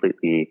was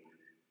completely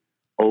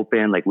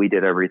open. Like, we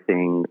did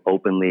everything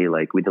openly.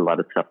 Like, we did a lot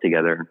of stuff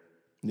together.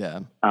 Yeah,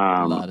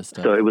 a lot of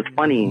stuff. So it was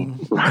funny.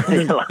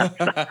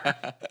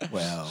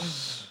 Well.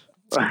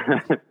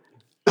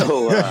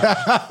 So,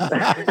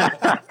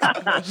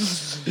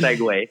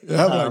 segue.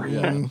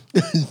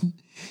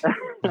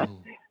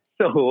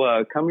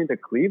 So coming to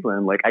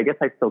Cleveland, like I guess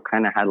I still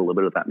kind of had a little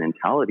bit of that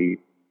mentality.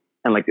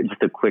 And like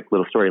just a quick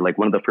little story, like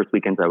one of the first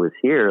weekends I was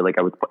here, like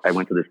I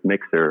went to this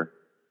mixer,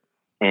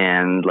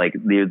 and like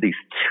there were these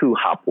two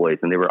hot boys,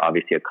 and they were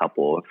obviously a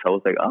couple. So I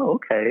was like, oh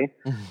okay.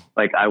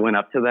 Like I went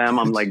up to them,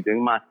 I'm like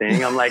doing my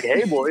thing. I'm like,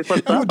 hey boys,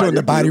 what's up? I'm doing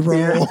the body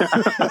roll.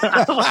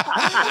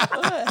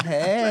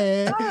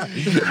 Hey.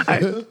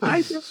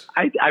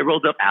 I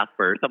rolled up ass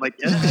first. I'm like,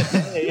 yeah,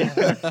 hey.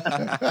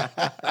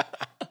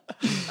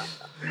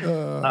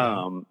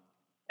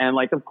 And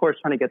like, of course,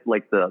 trying to get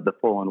like the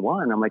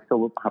 4-on-1. I'm like,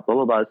 so blah,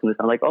 blah, blah. And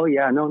I'm like, oh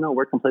yeah, no,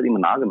 we're completely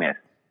monogamous.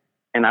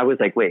 And I was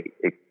like, wait,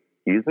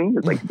 excuse me?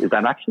 It's like, is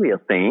that actually a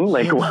thing?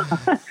 Like, what?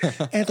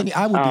 Anthony,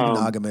 I would be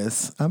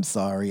monogamous. I'm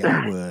sorry,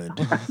 I would.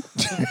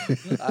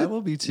 I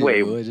will be too.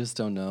 Wait. I just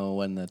don't know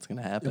when that's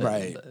going to happen.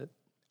 Right. But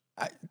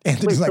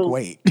Anthony's like,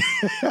 wait.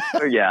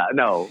 Yeah,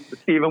 no,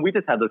 Steven, we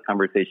just had this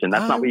conversation.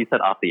 That's not what you said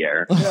off the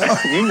air.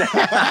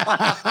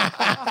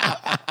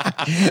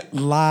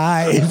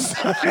 Lies.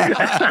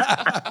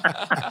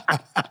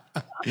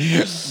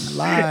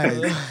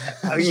 Lies.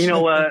 You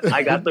know what?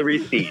 I got the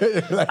receipt.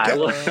 I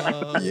will.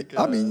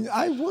 I mean,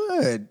 I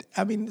would.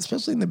 I mean,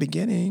 especially in the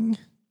beginning.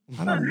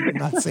 I'm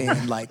not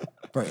saying like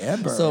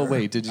forever. So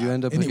wait, did you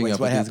end up hooking Anyways,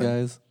 up with what these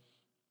happened? guys?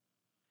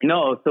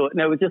 No, it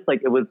was just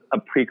like, it was a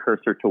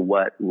precursor to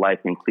what life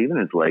in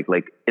Cleveland is like.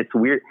 Like, it's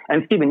weird.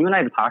 And Steven, you and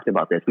I have talked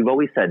about this. We've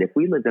always said if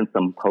we lived in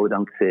some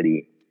podunk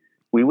city,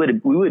 we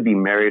would be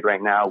married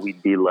right now.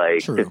 We'd be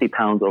like 50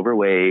 pounds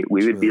overweight.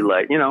 We would be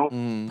like, you know,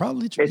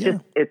 probably true. it's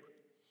just, it's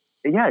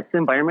the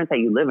environment that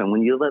you live in.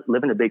 When you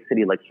live in a big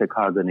city like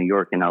Chicago, New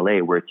York, and LA,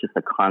 where it's just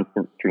a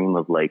constant stream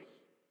of like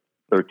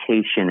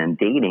flirtation and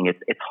dating,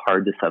 it's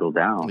hard to settle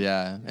down.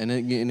 Yeah, and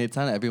it's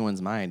on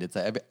everyone's mind.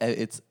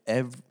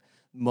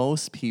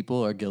 Most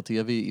people are guilty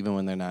of it, even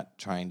when they're not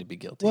trying to be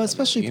guilty. Well, of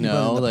especially it, if you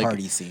run in the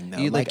party scene, though.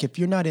 Like if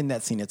you're not in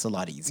that scene, it's a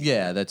lot easier.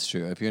 Yeah, that's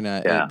true. If you're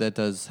not, that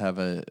does have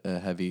a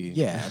heavy.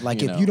 Yeah,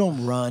 like if you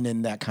don't run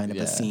in that kind of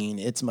a scene,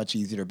 it's much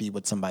easier to be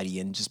with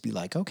somebody and just be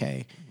like,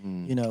 okay,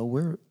 you know,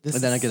 we're this.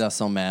 And then I get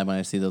so mad when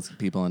I see those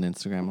people on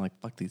Instagram. I'm like,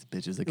 fuck these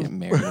bitches that get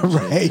married.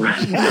 Right.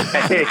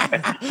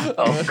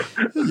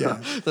 Yeah.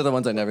 They're the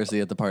ones I never see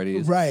at the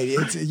parties. Right.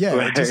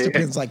 It just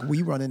depends. Like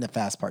we run in the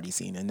fast party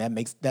scene, and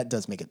that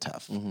does make it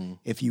tough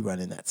if you run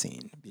in that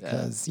scene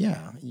because you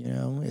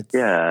know it's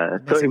so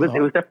it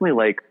was definitely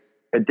like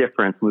a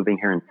difference moving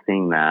here and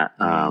seeing that.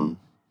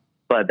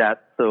 But that's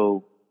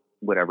so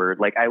whatever.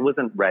 Like I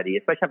wasn't ready,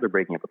 especially after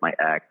breaking up with my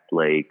ex.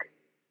 Like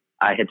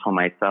I had told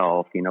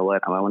myself, you know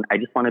what, I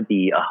just want to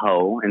be a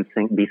hoe and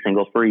be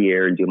single for a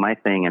year and do my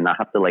thing and not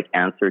have to like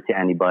answer to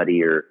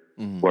anybody or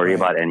worry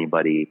about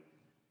anybody.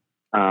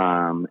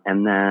 And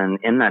then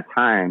in that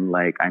time,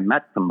 like I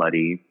met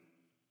somebody.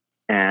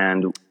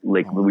 And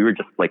like we were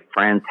just like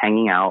friends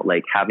hanging out,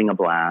 like having a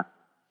blast.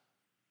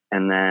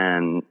 And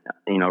then,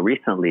 you know,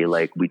 recently,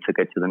 like we took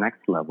it to the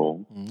next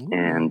level.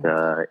 And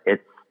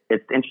it's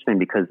interesting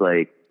because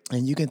like.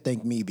 And you can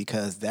thank me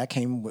because that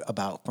came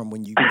about from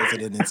when you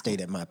visited and stayed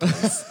at my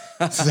place.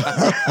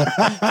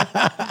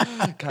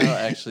 Kyle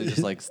actually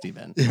just likes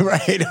Steven.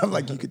 Right. I'm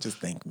like, you could just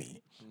thank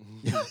me.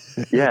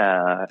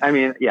 Yeah. I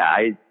mean,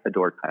 I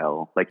adore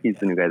Kyle. Like he's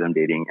the new guy that I'm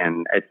dating.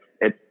 And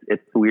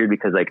it's weird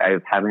because like I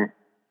haven't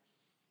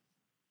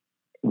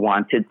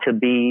wanted to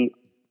be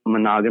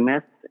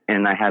monogamous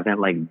and I haven't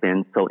like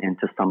been so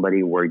into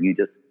somebody where you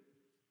just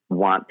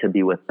want to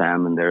be with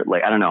them and they're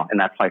like, I don't know. And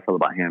that's how I feel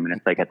about him. And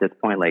it's like, at this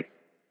point, like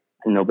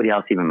nobody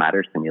else even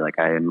matters to me. Like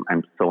I'm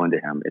so into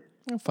him. It's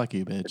Oh, fuck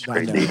you, bitch.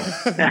 I crazy.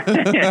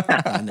 know.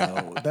 I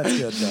know. That's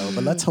good though.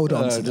 But let's hold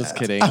on to Just that.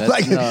 kidding.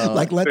 like, No.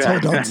 let's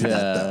hold on to that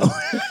Yeah.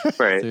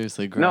 though. right.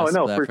 Seriously, grasp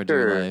no, that for for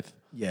dear sure. life.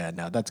 Yeah,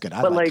 no, that's good.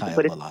 I But, like like, Kyle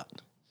but a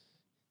lot.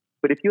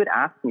 But if you had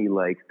asked me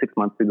like 6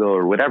 months ago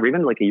or whatever,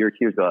 even like a year or 2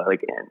 years ago,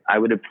 like I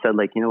would have said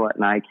like, you know what?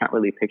 Nah, I can't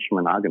really picture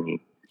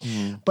monogamy.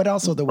 But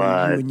also the way you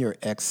But- and your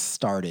ex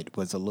started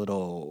was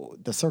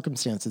the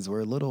circumstances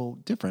were a little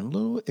different, a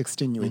little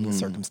extenuating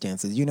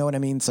circumstances. You know what I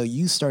mean? So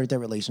you started that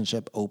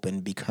relationship open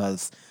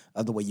because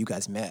of the way you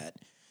guys met.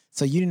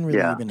 So you didn't really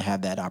Yeah. even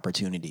have that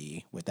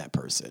opportunity with that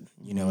person.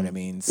 You know what I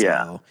mean? So,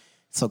 Yeah.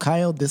 So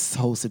Kyle, this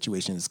whole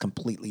situation is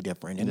completely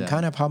different and Yeah.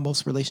 kind of how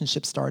most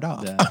relationships start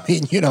off. Yeah. I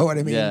mean, you know what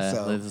I mean? Yeah,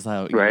 So this is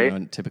how Right.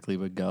 it typically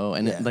would go.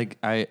 And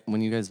Yeah. when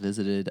you guys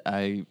visited,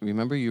 I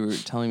remember you were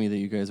telling me that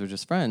you guys were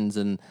just friends,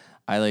 and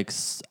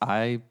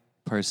I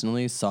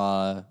personally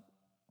saw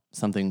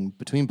something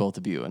between both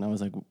of you, and I was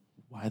like,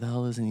 why the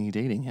hell isn't he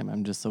dating him?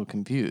 I'm just so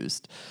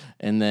confused.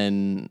 And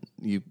then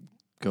you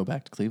go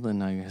back to Cleveland.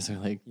 Now you guys are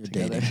like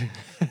together. dating.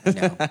 I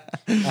know.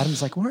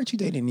 Adam's like, why aren't you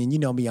dating? And you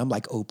know me, I'm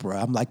like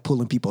Oprah. I'm like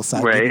pulling people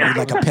aside, Right. giving you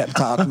like a pep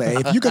talk,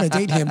 man. If you're gonna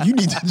date him, you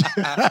need to.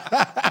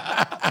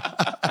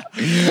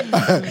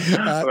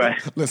 Right.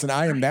 Listen,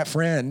 I am that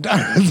friend.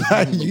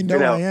 You know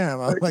I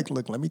am. I'm like,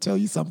 look, let me tell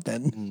you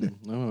something.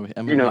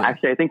 You know,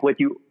 actually, I think what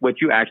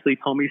you actually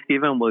told me,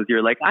 Steven, was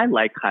you're like, I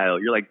like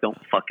Kyle. You're like, don't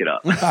fuck it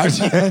up.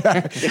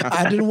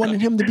 I didn't want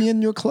him to be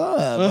in your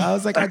club. I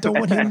was like, I don't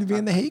want him to be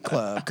in the hate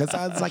club because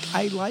I was like,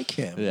 I like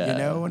him, you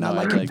know, and I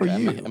like him for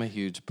you. I'm a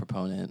huge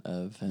proponent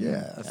of him.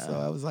 Yeah, so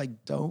I was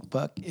like, don't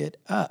fuck it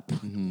up, you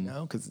Mm-hmm.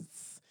 know, because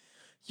it's,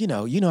 you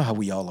know how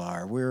we all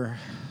are.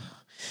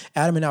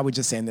 Adam and I were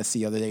just saying this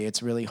the other day.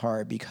 It's really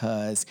hard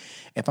because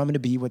if I'm going to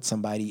be with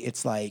somebody,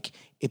 it's like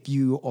if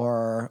you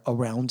are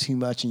around too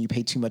much and you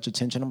pay too much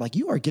attention, I'm like,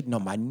 you are getting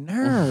on my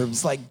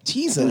nerves. Like,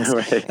 Jesus.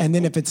 Right. And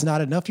then if it's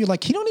not enough, you're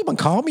like, he don't even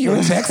call me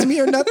or text me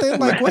or nothing.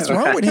 Like, what's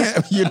wrong with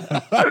him? You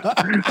know?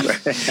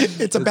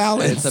 It's a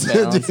balance. It's a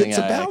balancing It's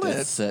a act.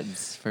 balance.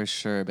 It's for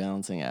sure a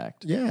balancing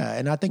act. Yeah,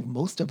 and I think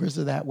most of us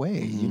are that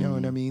way. You know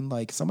what I mean?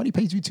 Like somebody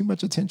pays you too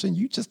much attention,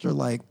 you just are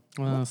like,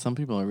 Well, some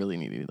people are really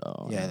needy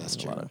though. Yeah, and that's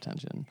there's a lot true. of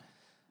attention.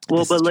 Well,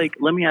 This but is like,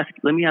 let me ask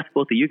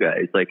both of you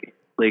guys. Like,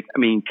 I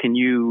mean, can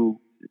you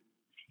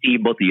see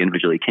both of you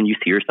individually? Can you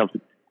see yourself?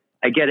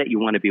 I get it. You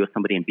want to be with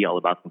somebody and be all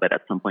about them, but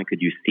at some point,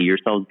 could you see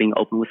yourselves being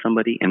open with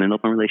somebody in an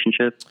open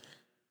relationship?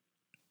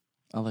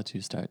 I'll let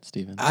you start,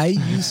 Steven. I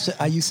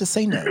used to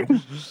say no.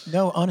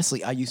 No,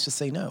 honestly, I used to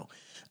say no.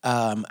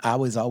 I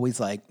was always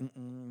like,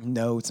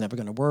 no, it's never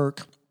going to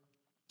work.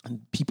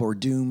 And people are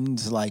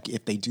doomed, like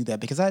if they do that,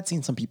 because I had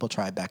seen some people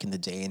try it back in the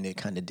day and it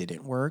kind of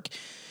didn't work.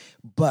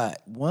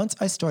 But once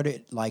I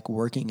started like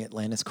working at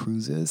Atlantis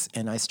Cruises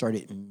and I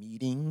started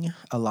meeting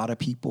a lot of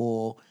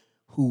people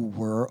who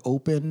were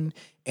open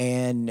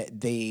and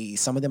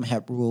some of them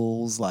had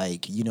rules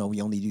like, you know,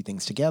 we only do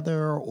things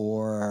together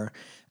or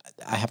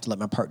I have to let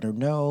my partner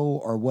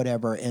know or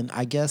whatever. And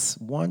I guess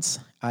once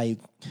I,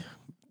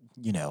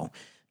 you know,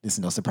 this is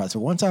no surprise,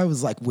 but once I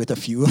was like with a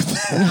few of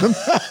them,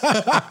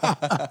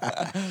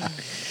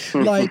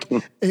 like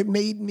it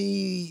made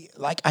me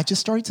like, I just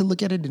started to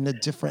look at it in a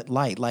different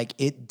light. Like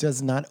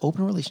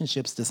open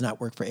relationships does not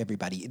work for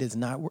everybody. It's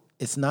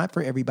not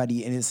for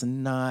everybody. And it's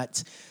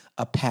not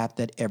a path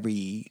that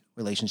every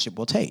relationship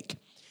will take.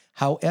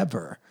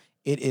 However,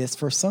 it is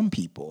for some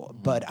people,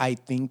 but I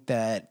think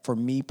that for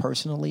me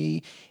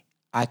personally,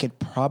 I could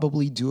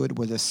probably do it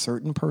with a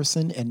certain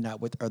person and not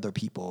with other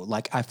people.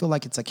 Like, I feel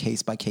like it's a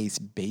case-by-case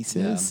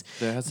basis.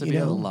 There has to you be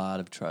a know? lot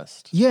of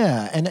trust.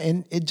 Yeah,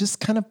 and it just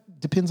kind of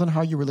depends on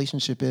how your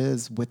relationship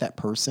is with that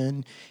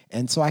person.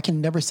 And so I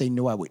can never say,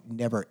 no, I would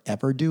never,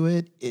 ever do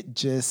it.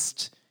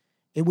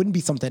 It wouldn't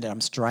be something that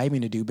I'm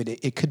striving to do, but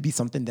it could be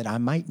something that I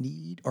might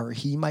need or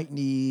he might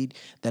need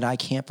that I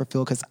can't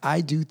fulfill. Because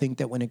I do think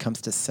that when it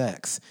comes to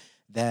sex,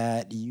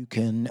 that you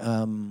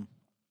can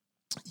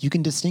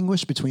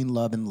distinguish between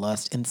love and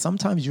lust. And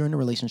sometimes you're in a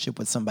relationship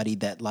with somebody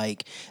that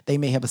like they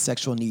may have a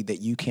sexual need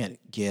that you can't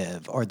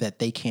give or that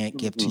they can't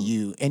give to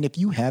you. And if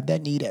you have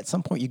that need, at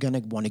some point you're going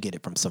to want to get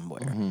it from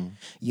somewhere.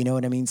 You know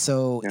what I mean?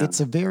 So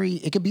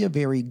it could be a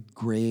very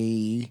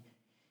gray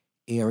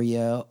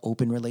area,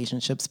 open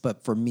relationships.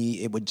 But for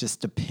me, it would just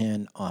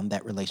depend on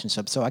that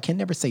relationship. So I can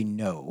never say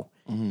no.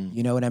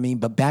 You know what I mean?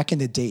 But back in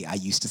the day, I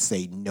used to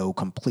say no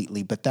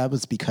completely, but that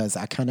was because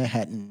I kind of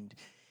hadn't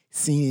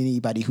seen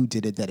anybody who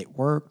did it that it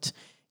worked,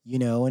 you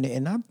know,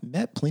 and I've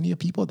met plenty of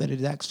people that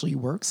it actually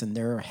works and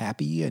they're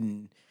happy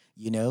and,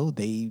 you know,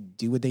 they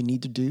do what they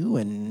need to do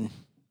and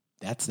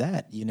that's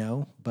that, you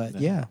know, but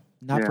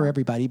not for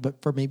everybody,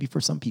 but maybe for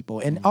some people.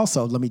 And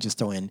also, let me just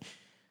throw in,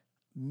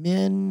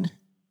 men,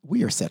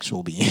 we are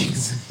sexual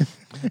beings.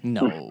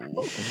 No.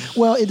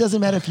 Well, it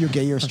doesn't matter if you're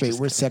gay or straight,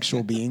 we're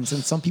sexual beings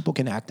and some people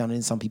can act on it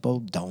and some people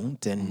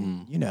don't.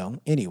 And, you know,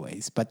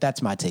 anyways, but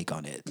that's my take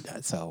on it.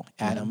 So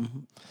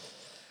Adam,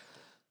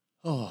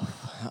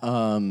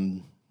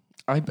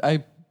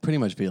 I pretty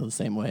much feel the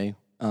same way.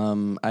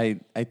 I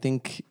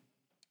think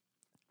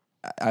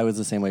I was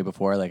the same way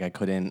before. Like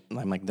I'm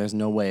like, there's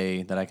no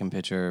way that I can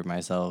picture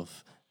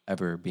myself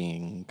ever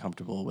being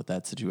comfortable with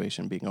that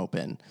situation being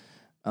open.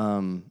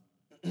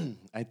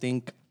 I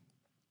think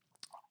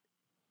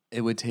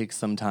it would take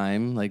some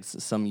time, like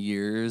some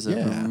years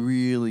of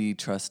really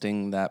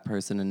trusting that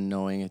person and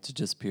knowing it's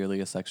just purely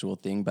a sexual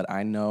thing. But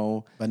I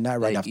know, But not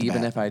right like, off the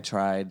even bat. if I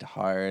tried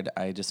hard,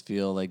 I just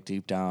feel like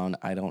deep down,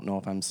 I don't know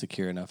if I'm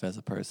secure enough as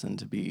a person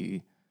to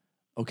be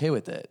okay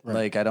with it.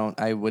 Like,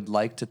 I would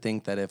like to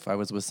think that if I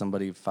was with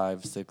somebody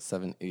 5, 6,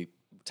 7, 8,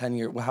 10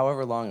 years,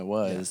 however long it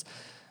was,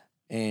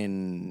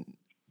 and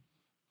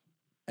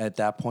at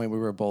that point we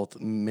were both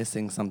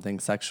missing something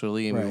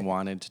sexually and we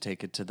wanted to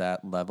take it to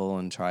that level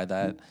and try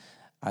that,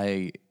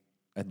 I'd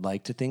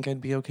like to think I'd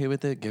be okay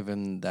with it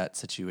given that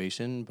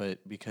situation, but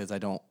because I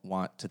don't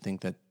want to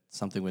think that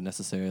something would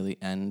necessarily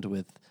end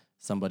with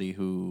somebody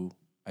who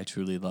I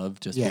truly love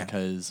just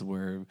because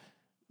we're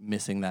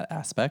missing that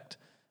aspect.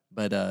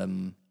 But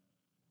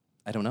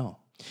I don't know.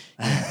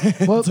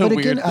 Well, It's a but again,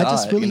 weird I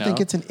just thought, really you think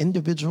know? it's an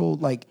individual,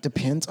 like,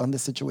 depends on the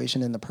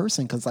situation and the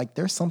person. Because, like,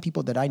 there's some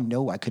people that I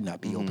know I could not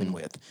be open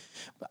with.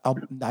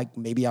 Like,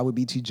 maybe I would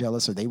be too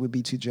jealous, or they would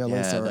be too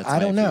jealous, Yeah, or that's I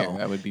don't my know.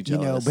 fear. I would be You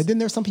know, jealous. but then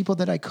there's some people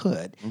that I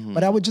could.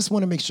 But I would just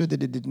want to make sure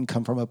that it didn't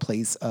come from a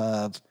place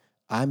of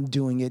I'm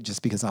doing it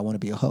just because I want to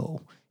be a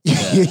hoe.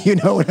 You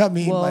know what I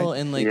mean? Well, like,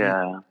 and like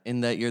Yeah.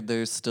 in that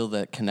there's still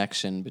that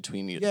connection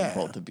between you, Yeah.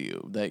 both of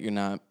you, that you're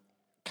not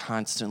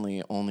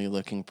constantly only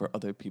looking for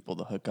other people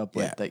to hook up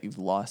with, Yeah. that you've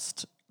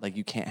lost, like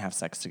you can't have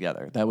sex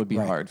together. That would be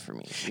hard for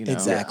me. You know?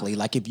 exactly.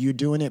 Like, if you're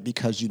doing it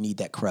because you need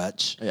that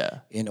crutch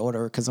Yeah. in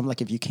order, because I'm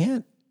like, if you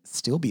can't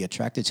still be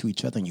attracted to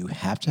each other and you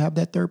have to have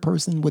that third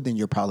person, well, then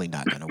you're probably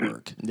not going to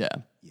work. Yeah.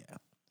 Yeah.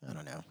 I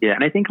don't know. Yeah,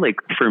 and I think like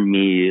for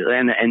me,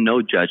 and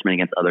no judgment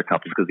against other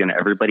couples, because again,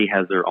 everybody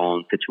has their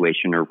own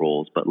situation or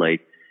rules. But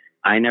like,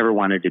 I never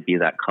wanted to be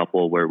that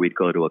couple where we'd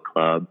go to a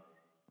club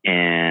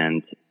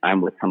and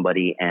I'm with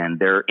somebody and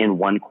they're in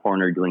one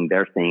corner doing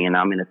their thing and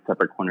I'm in a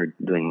separate corner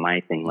doing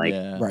my thing. Like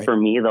Yeah. Right. for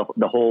me,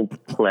 the whole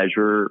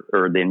pleasure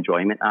or the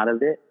enjoyment out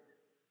of it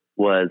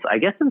was, I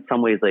guess, in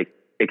some ways like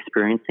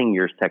experiencing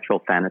your sexual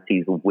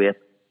fantasies with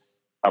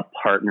a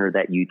partner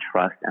that you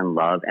trust and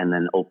love, and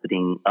then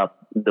opening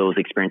up those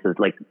experiences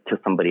like to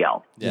somebody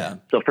else. Yeah.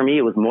 So for me,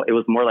 it was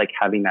more like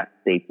having that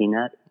safety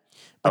net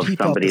But of he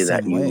felt somebody the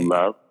that same you way.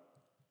 love.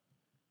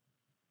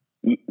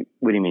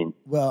 What do you mean?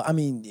 Well, I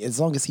mean, as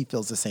long as he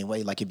feels the same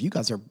way, like if you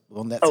guys are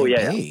on that Oh, same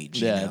yeah.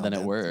 page, you Yeah, know, then it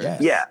that-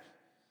 works. Yeah.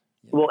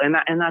 Well, and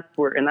that's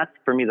for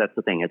me, that's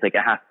the thing. It's like,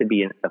 it has to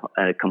be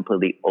a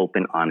completely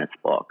open, honest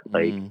book.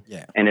 Like,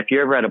 Yeah. and if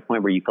you're ever at a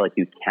point where you feel like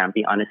you can't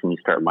be honest and you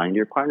start lying to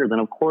your partner, then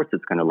of course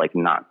it's going to like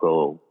not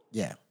go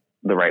Yeah.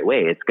 the right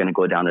way. It's going to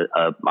go down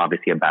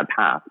obviously a bad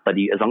path. But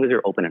as long as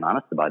you're open and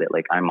honest about it,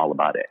 like I'm all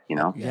about it, you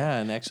know? Yeah,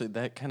 and actually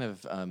that kind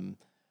of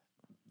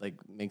like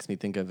makes me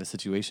think of a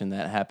situation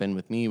that happened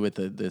with me with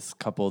this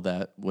couple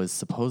that was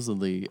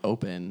supposedly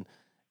open,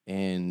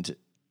 and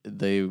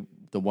the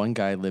one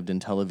guy lived in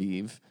Tel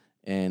Aviv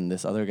and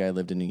this other guy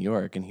lived in New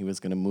York, and he was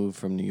going to move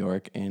from New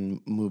York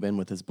and move in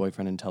with his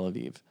boyfriend in Tel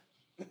Aviv.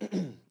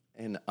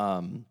 And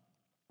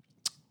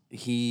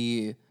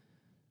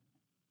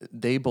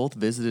they both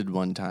visited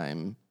one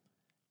time,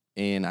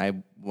 and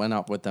I went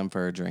out with them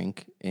for a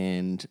drink,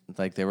 and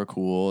like they were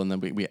cool. And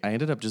then I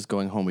ended up just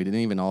going home. We didn't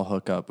even all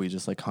hook up. We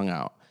just like hung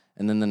out.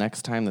 And then the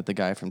next time that the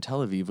guy from Tel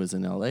Aviv was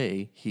in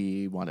LA,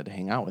 he wanted to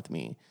hang out with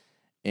me,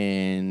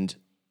 and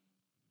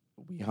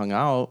we hung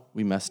out.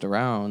 We messed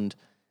around,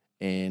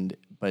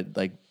 but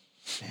like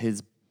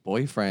his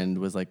boyfriend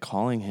was like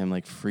calling him,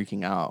 like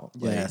freaking out.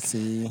 Yeah, Like,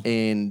 see?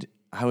 and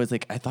I was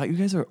like, I thought you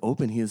guys were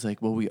open. He was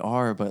like, well, we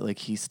are, but like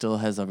he still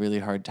has a really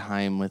hard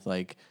time with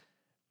like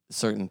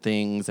certain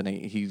things, and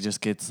he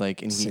just gets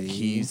like, and See?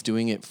 he's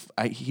doing it.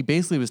 He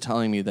basically was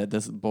telling me that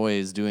this boy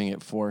is doing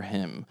it for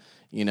him,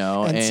 you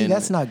know. And see,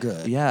 that's not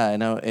good. Yeah, I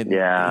know. And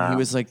Yeah. he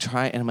was like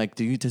trying, and I'm like,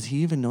 does he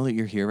even know that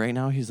you're here right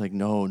now? He's like,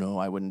 no,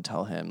 I wouldn't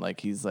tell him. Like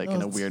he's like in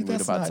No, a see, weird mood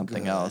that's about not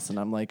something good. else, and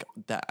I'm like,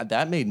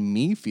 that made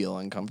me feel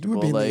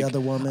uncomfortable. being the like other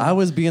woman. I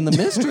was being the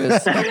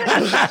mistress.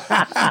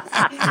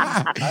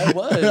 I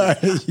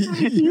was.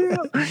 You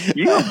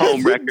a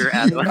homewrecker,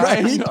 Adam.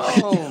 I know.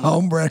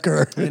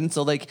 Homewrecker. And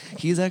so like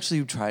he's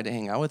actually tried to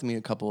hang out with me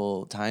a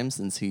couple times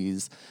since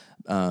he's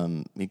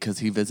because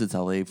he visits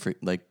LA for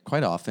like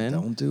quite often.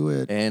 Don't do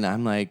it. And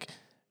I'm like,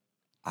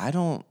 I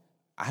don't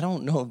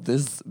know if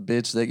this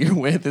bitch that you're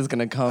with is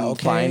gonna come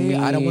Okay, find me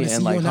I don't wanna and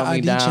see like you on the hunt me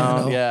ID down.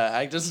 channel. Yeah,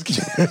 I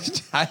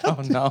just I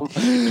don't know.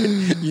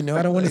 You know,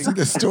 I don't want to see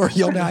the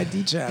story on the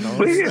ID channel.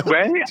 Wait,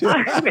 right?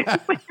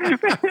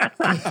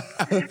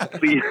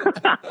 Please.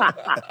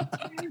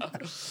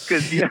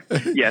 Because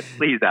yes,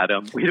 please,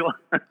 Adam. We don't.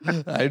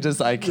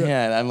 I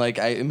can't. I'm like,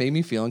 it made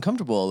me feel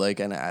uncomfortable. Like,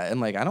 and I'm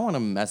like, I don't want to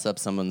mess up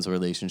someone's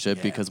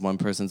relationship because one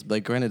person's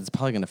like, granted, it's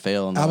probably gonna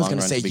fail. In the I was long going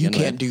to run say to you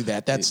begin can't with. do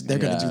that. They're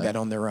going to do Yeah. that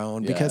on their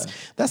own because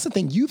that's the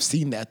thing. You've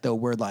seen that though,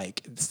 where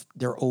like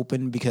they're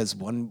open because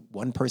one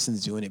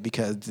person's doing it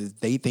because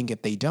they think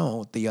if they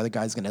don't, the other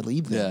guy's going to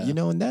leave them. Yeah. You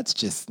know, and that's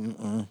just.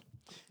 Mm-mm.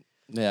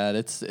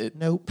 Yeah,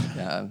 Nope.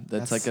 Yeah,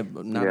 that's like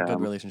not a good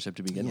relationship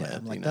to begin with.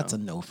 I'm like, you know? that's a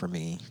no for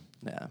me.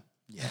 Yeah.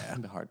 Yeah.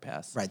 A hard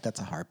pass. Right, that's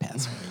a hard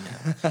pass for me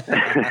now.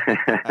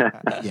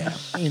 Yeah.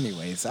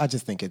 Anyways, I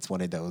just think it's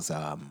one of those,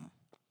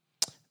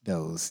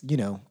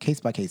 case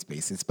by case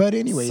basis. But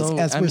anyways, So,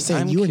 as we're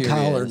saying, I'm you and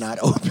Kyle are curious. not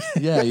open.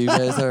 Yeah, you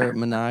guys are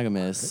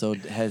monogamous. So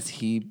has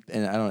he?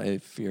 And I don't know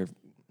if you're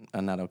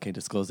not okay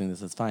disclosing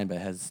this. It's fine.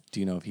 But do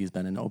you know if he's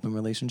been in open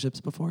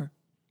relationships before?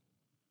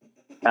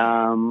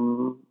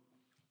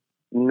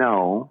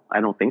 No, I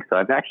don't think so.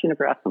 I've actually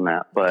never asked him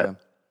that, but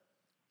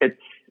it's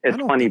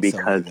don't funny think so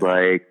because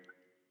either.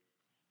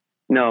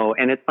 no,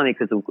 and it's funny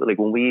because like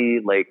when we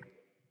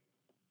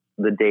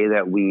the day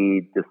that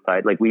we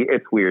decide,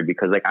 it's weird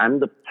because I'm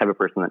the type of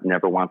person that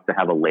never wants to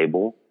have a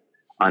label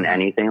on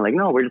anything. Like,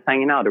 no, we're just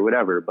hanging out or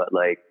whatever. But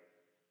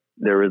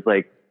there was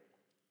a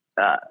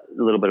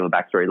little bit of a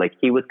backstory. Like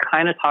he was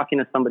kind of talking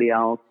to somebody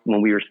else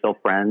when we were still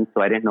friends.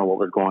 So I didn't know what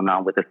was going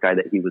on with this guy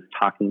that he was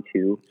talking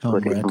to.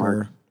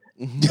 Homewrecker.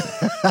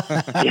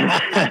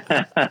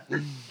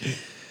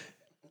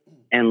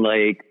 And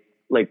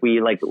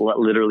we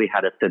literally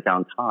had a sit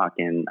down talk,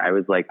 and I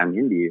was like, I'm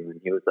into you.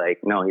 And he was like,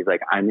 no, he's like,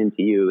 I'm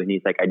into you. And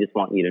he's like, I just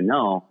want you to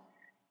know.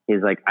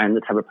 He's like, I'm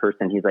the type of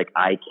person. He's like,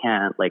 I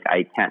can't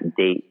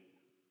date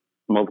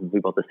multiple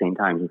people at the same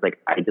time. He's like,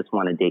 I just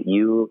want to date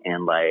you.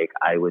 And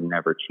I would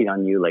never cheat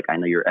on you. I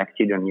know your ex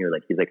cheated on you.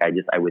 He's like, I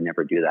would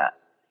never do that.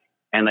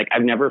 And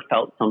I've never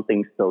felt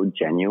something so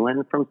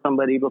genuine from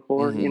somebody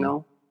before, you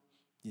know?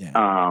 Yeah.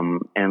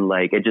 And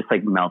it just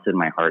melted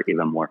my heart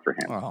even more for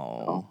him.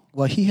 Oh.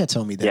 Well, he had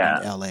told me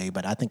that in LA,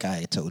 but I think I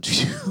had told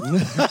you.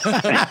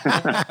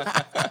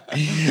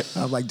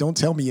 I'm like, don't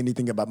tell me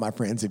anything about my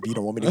friends if you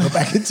don't want me to go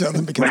back and tell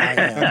them because I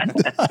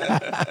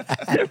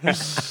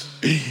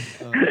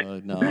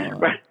am. No.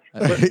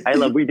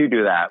 We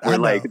do that. We're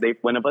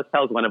one of us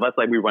tells one of us,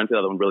 we run to the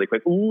other one really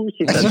quick. Ooh,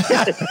 she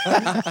said.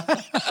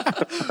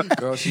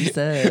 Girl, she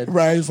said.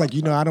 Right. It's like,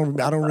 I don't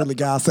really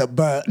gossip,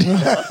 but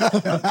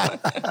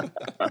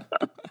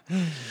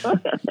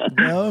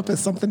no, if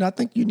it's something I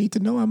think you need to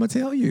know, I'm gonna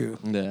tell you.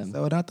 Yeah.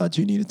 So I thought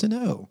you needed to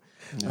know.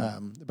 Yeah.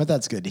 But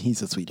that's good.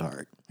 He's a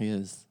sweetheart. He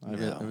is. I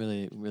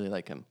really, really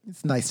like him.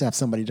 It's nice to have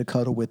somebody to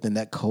cuddle with in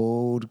that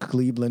cold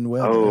Cleveland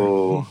weather.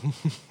 Oh,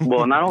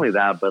 well, not only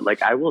that, but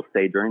I will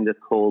say during this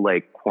whole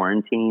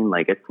quarantine,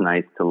 it's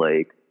nice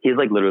to he's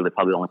literally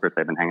probably the only person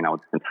I've been hanging out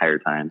with this entire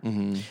time.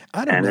 Mm-hmm.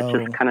 I don't know. And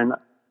it's just kind of.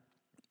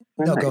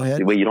 No, go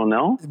ahead. Wait, you don't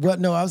know? Well,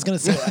 no, I was going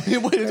to say.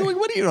 What do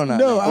you don't know?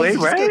 No, Wait,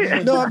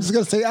 right? I was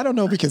going to say, I don't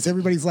know, because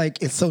everybody's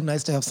it's so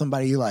nice to have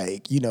somebody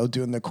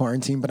doing the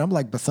quarantine. But I'm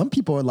but some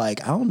people are I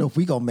don't know if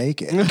we going to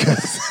make it.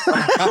 Because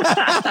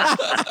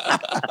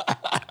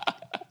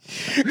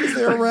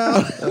they're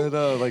around. I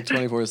know,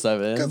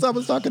 24/7. Because I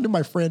was talking to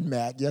my friend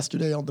Matt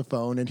yesterday on the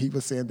phone, and he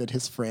was saying that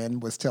his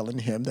friend was telling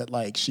him that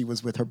she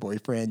was with her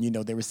boyfriend.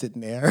 They were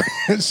sitting there,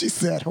 and she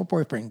said her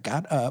boyfriend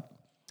got up,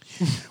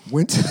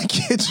 went to the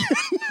kitchen,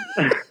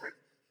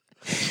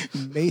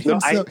 made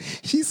himself.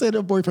 She said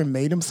her boyfriend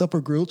made himself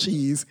a grilled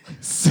cheese.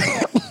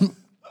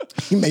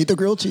 He made the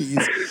grilled cheese,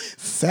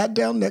 sat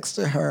down next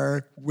to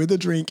her with a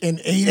drink, and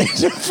ate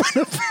it in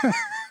front of her.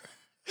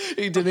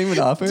 He didn't even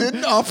offer?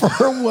 Didn't offer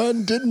her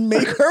one, didn't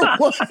make her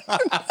one.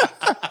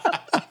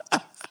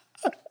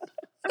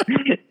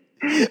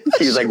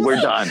 She's like, we're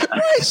done.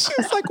 Right? She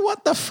was like,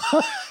 what the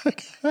fuck?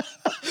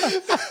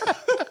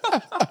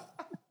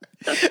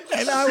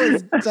 And I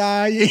was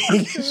dying.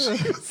 She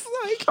was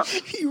like,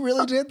 he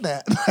really did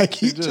that.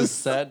 He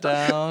just sat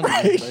down.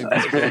 Right?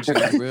 This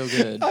was real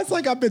good. I was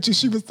like, I bet you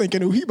she was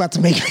thinking, he about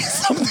to make me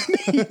something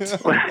to eat.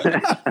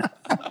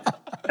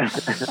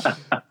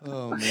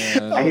 Oh,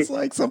 man. I was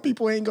like, some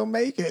people ain't gonna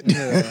make it.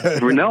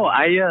 No,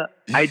 I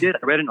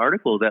read an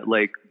article that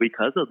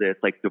because of this,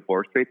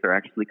 divorce rates are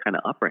actually kind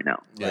of up right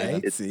now.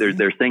 Right?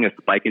 They're seeing a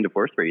spike in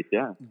divorce rates.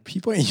 Yeah,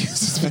 people ain't used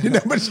to spending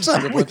that much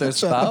time with their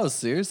spouse.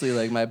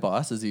 Seriously, my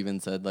boss has even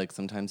said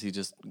sometimes he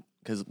just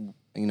because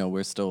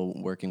we're still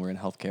working, we're in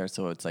healthcare,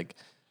 so it's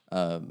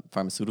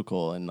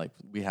pharmaceutical, and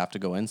we have to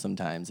go in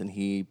sometimes, and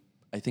he.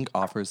 I think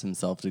offers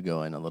himself to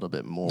go in a little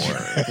bit more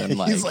than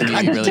he's he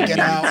I really get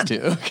needs out.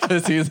 to,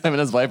 because him and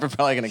his wife are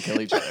probably going to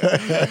kill each other,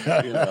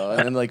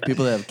 And then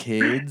people that have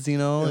kids,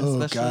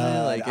 Oh especially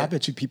God. I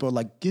bet you people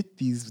are get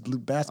these little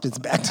bastards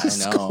back to I know,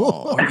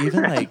 school. or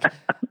even I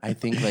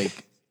think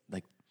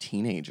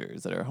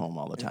teenagers that are home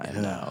all the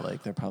time now, they're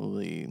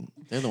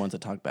the ones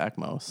that talk back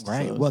most,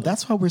 Right. So, Well,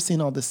 that's why we're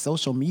seeing all this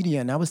social media.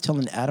 And I was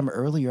telling Adam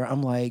earlier,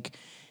 I'm like,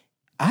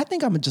 I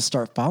think I'm gonna just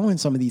start following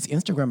some of these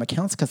Instagram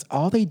accounts because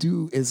all they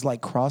do is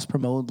cross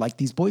promote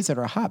these boys that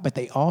are hot, but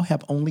they all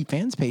have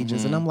OnlyFans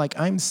pages, and I'm like,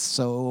 I'm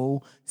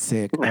so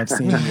sick of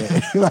seeing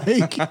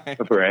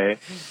it. right.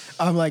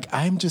 I'm like,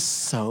 I'm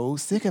just so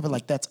sick of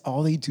it. That's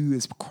all they do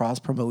is cross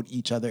promote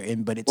each other,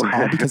 but it's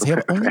all because they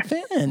have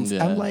OnlyFans.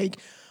 Yeah. I'm like,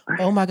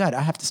 oh my God,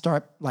 I have to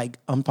start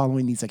like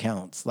unfollowing these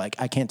accounts. Like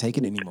I can't take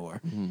it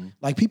anymore.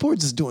 Like people are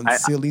just doing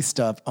silly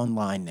stuff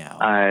online now.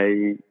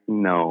 I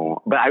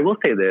know, but I will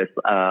say this: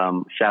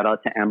 shout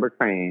out to Amber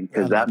Crane,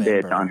 because that love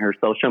bitch Amber. on her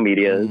social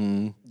medias,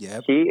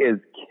 Yep. she is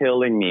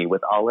killing me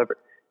with all of her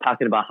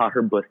talking about how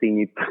her pussy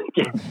needs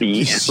to get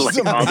beat She's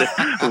and like all this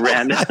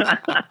random.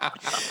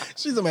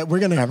 She's a man. We're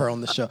gonna have her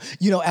on the show.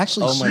 You know,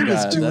 actually, Oh my she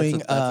was God, doing.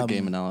 that's a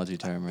game analogy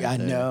term, right I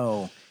there.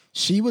 know.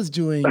 She was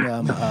doing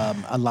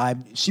a live.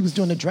 She was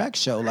doing a drag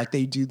show, like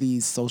they do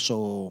these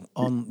social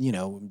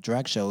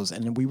drag shows,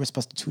 and then we were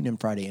supposed to tune in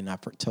Friday, and I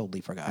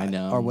totally forgot. I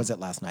know. Or was it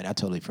last night? I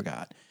totally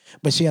forgot.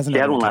 But she has She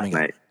another had one last coming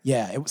up. night.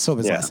 Yeah, so it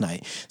was last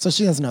night. So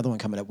she has another one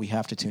coming up. We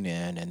have to tune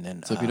in, and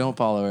then So if you don't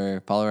follow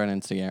her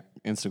on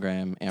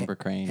Instagram, Amber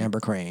Crane. Amber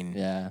Crane.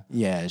 Yeah.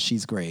 Yeah,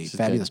 she's great. She's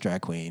Fabulous good.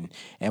 drag queen.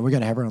 And we're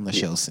going to have her on the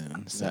show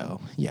soon. So,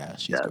 yeah,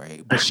 she's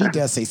great. But she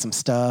does say some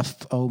stuff.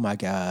 Oh, my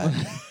God.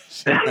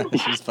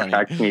 She's funny.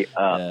 Cracks me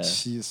up. Yeah.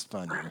 She is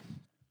funny.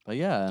 But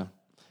yeah,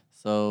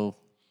 so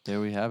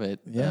there we have it.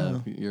 Yeah.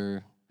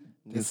 Your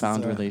This is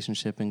newfound our-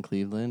 relationship in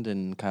Cleveland,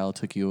 and Kyle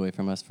took you away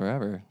from us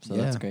forever. So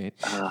that's Yeah. great.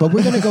 But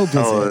we're going to go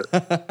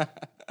visit.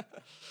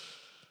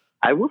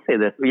 I will say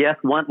this. Yes,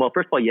 well,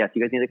 first of all, yes,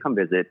 you guys need to come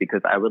visit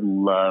because I would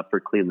love for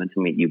Cleveland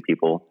to meet you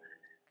people.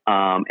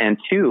 And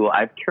two,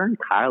 I've turned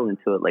Kyle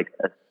into like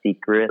a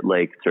secret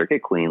like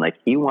circuit queen. Like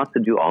he wants to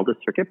do all the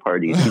circuit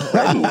parties. He's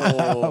ready.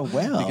 Oh,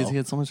 well. Because he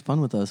had so much fun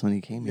with us when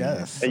he came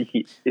Yes.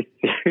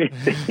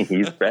 Seriously,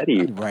 he's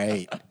ready.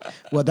 Right.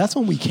 Well, that's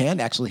when we can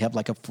actually have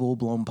like a full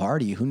blown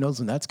party. Who knows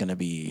when that's going to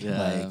be?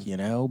 Yeah.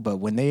 Like, but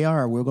when they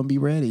are, we're going to be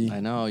ready. here. I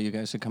know. You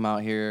guys should come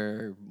out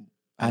here.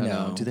 I don't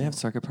know. Do they have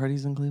circuit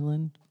parties in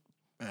Cleveland?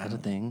 Is that a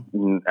thing?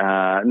 No.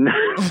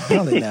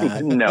 Probably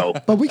not. No.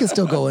 But we can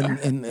still go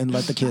and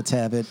let the kids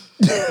have it.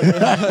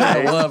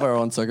 We'll have our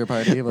own circuit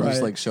party. We'll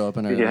just Right. like show up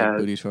in our Yeah. like,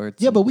 booty shorts.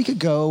 Yeah, but we can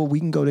go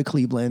to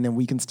Cleveland and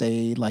we can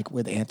stay like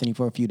with Anthony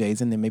for a few days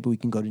and then maybe we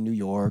can go to New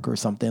York or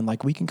something.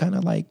 Like we can kind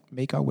of like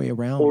make our way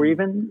around. Or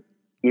even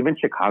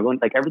Chicago,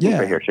 like everything's Yeah.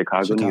 right here.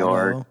 Chicago, New Chicago.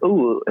 York.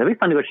 Ooh, it'd be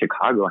fun to go to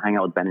Chicago, hang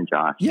out with Ben and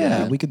Josh.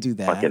 Yeah, we could do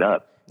that. Fuck it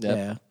up. Yep.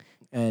 Yeah.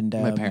 And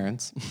My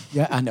parents.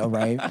 Yeah, I know,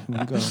 right? We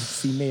can go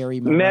see Mary.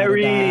 my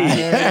Mary!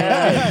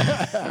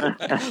 ride or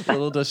die.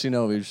 Little does she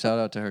know, we've shout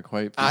out to her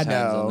quite a few I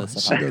times on know.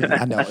 this She podcast.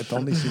 doesn't- I know. If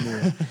only she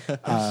knew.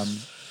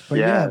 But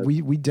yeah, Yeah.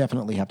 we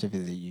definitely have to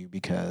visit you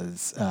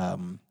because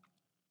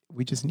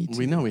we just need to.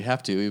 We know we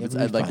have to. It'll be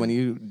Like fun. when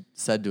you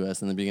said to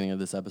us in the beginning of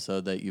this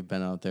episode that you've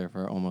been out there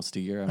for almost a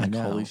year, I'm I like,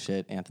 know. holy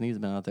shit, Anthony's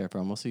been out there for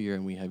almost a year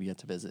and we have yet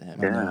to visit him.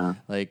 Yeah.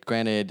 Like,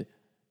 granted,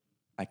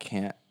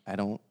 I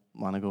don't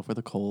want to go for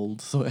the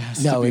cold, so it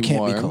has No, to be it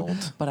can't be warm.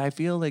 cold. But I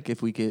feel like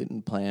if we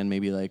could plan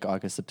maybe like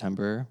August,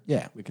 September,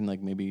 Yeah. we can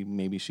like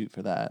maybe shoot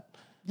for that.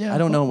 Yeah, I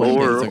don't know when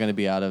Or- things are going to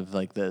be out of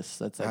like this.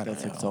 That's I like don't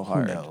that's like know. so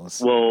hard. Who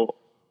knows? Well,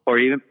 or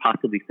even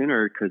possibly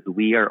sooner because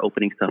we are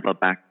opening stuff up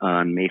back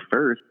on May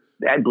 1st.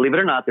 And believe it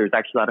or not, there's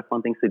actually a lot of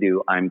fun things to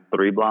do. I'm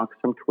 3 blocks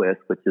from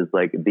Twist, which is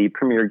like the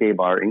premier gay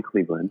bar in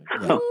Cleveland.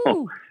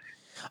 So,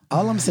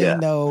 All I'm saying Yeah.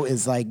 though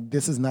is like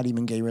this is not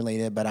even gay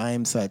related, but I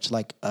am such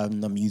like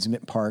an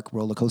amusement park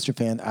roller coaster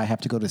fan. I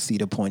have to go to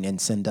Cedar Point in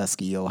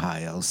Sandusky,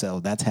 Ohio, so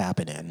that's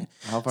happening.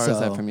 How far is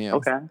that So- from you?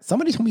 okay.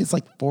 Somebody told me it's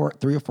like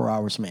 3 or 4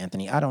 hours from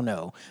Anthony. I don't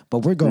know, but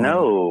we're going.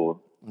 No,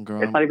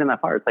 Girl, it's not even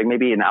that far. It's like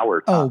maybe an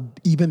hour. Oh,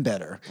 even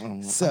better.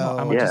 So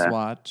I'm gonna just Yeah.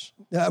 watch.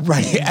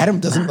 right, Adam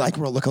doesn't like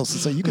roller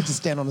coasters, so you could just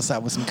stand on the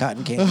side with some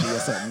cotton candy or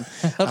something.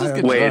 I don't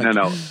get know. Wait,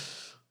 drunk.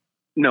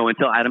 no,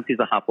 until Adam sees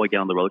a hot boy get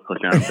on the roller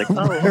coaster. And I'm like,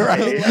 oh, Right.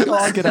 right.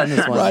 I'll get on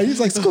this one. Right, he's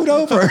like, scoot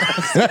over. Right,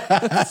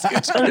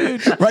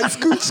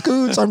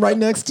 scooch. I'm right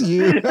next to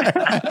you.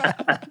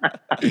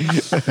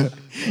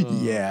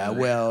 Yeah,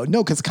 well,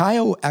 no, because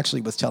Kyle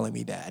actually was telling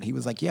me that. He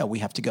was like, yeah, we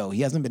have to go.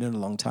 He hasn't been in a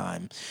long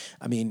time.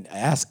 I mean,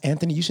 ask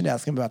Anthony, you should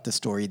ask him about the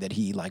story that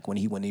he like when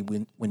he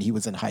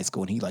was in high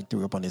school and he like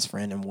threw up on his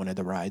friend in one of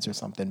the rides or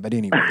something. But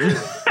anyway.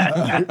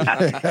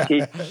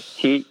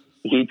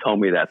 He told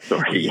me that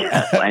story.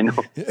 Yes, I know.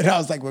 And I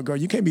was like, well, girl,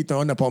 you can't be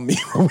throwing up on me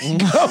when we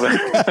go.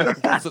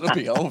 It'll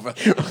be over.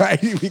 Right?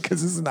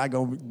 Because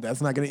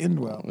that's not gonna end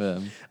well.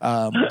 Yeah.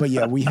 But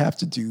yeah, we have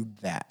to do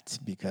that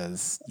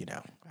because,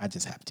 I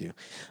just have to.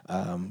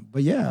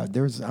 But yeah,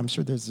 I'm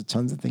sure there's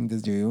tons of things to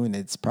do and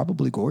it's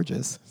probably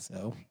gorgeous.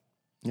 So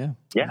Yeah.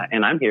 Yeah,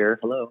 and I'm here.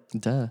 Hello.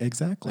 Duh.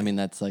 exactly. I mean,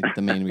 that's like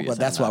the main reason. well,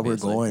 that's why we're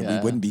obviously. going. Yeah.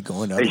 We wouldn't be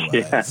going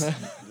otherwise.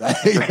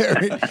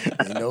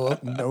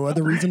 no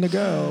other reason to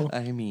go.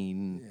 I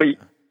mean, But you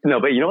know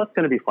what's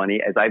going to be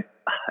funny is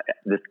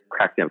this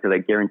cracks me up because I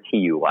guarantee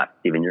you,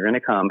 Steven, you're going to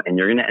come and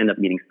you're going to end up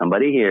meeting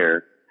somebody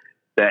here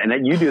and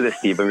then you do this,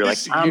 Steve, and you're like,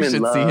 I'm you in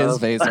should love. see his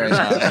face right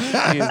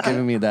now. He's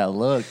giving me that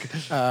look.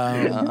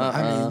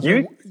 I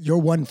mean, your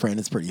one friend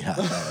is pretty hot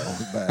though.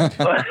 But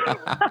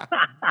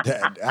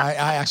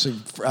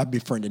I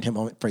befriended him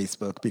on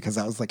Facebook because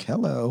I was like,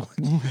 hello.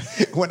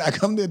 When I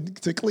come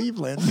to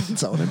Cleveland,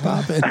 it's on and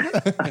popping.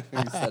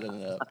 He's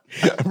setting it up.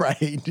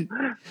 Right.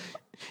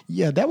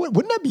 Yeah,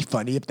 wouldn't that be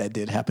funny if that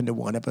did happen to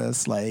one of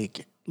us?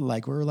 Like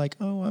Like we're like,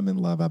 oh, I'm in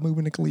love. I'm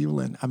moving to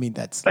Cleveland. I mean,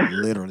 that's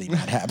literally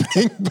not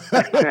happening.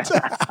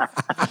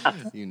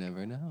 But, You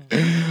never know.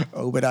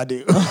 oh, but I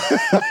do.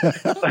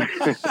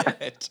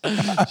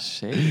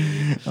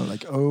 Shade. I'm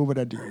like, oh, but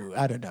I do.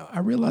 I don't know. I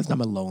realized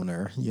I'm a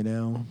loner, you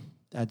know?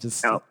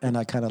 And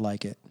I kind of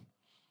like it.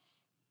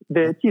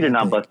 Bitch, you did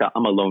not bust out.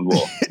 I'm a lone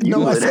wolf. You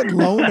No, I would. said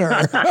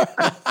loner.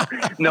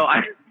 No,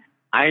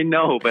 I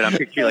know, but I'm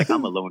picturing like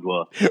I'm a lone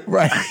wolf.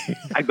 Right.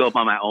 I go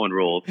by my own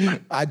rules.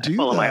 I do.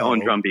 Follow my own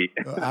though. drumbeat.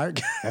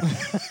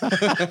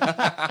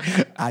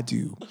 I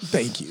do.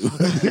 Thank you.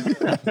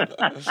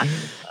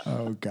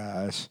 Oh,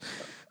 gosh.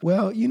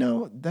 Well, you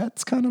know,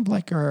 that's kind of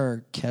like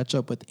our catch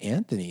up with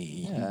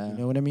Anthony. Yeah. You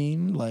know what I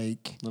mean?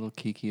 Like, Little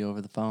Kiki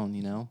over the phone,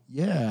 you know?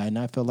 yeah. And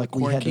I feel like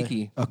we Corn had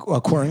Kiki. a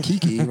Corn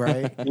Kiki,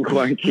 right?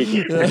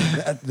 Quarantine.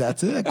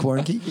 That's it,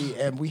 Corn Kiki.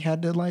 And we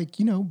had to, like,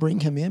 you know,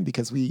 bring him in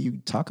because we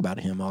talk about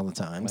him all the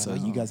time. So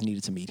you guys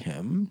needed to meet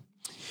him.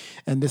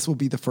 And this will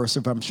be the first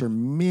of, I'm sure,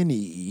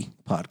 many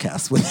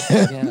podcasts with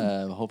him.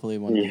 Yeah, hopefully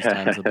one of these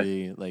times will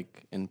be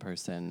like in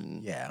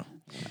person. Yeah,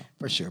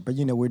 for sure. But,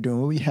 you know, we're doing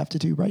what we have to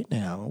do right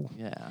now.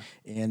 Yeah.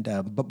 And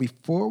but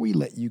before we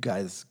let you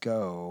guys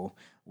go,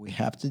 we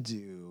have to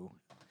do,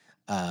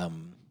 The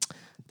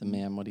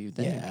man, what do you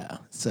think? yeah.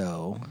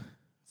 So,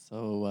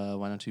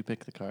 Why don't you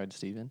pick the card,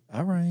 Steven?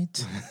 all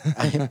right,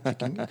 I am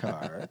picking a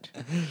card.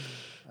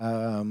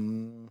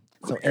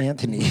 So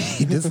Anthony,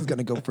 this is going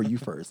to go for you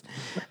first,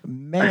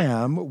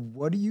 ma'am.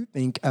 What do you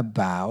think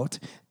about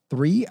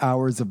 3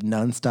 hours of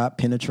nonstop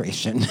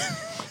penetration?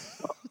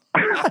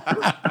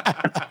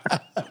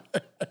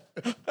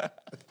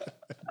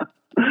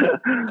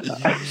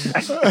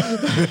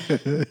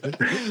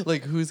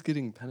 Like, who's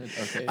getting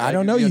penetrated? Okay, I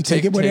don't know. You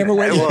take it whatever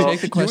way. Take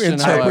the You question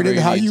interpret however it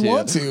how need you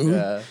want to.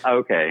 Yeah.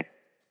 Okay,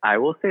 I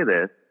will say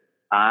this.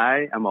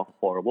 I am a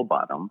horrible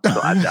bottom, so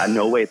I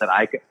no way that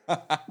I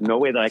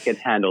could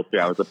handle 3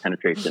 hours of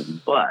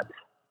penetration. But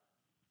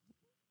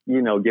you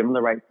know, given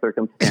the right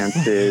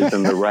circumstances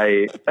and the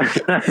Right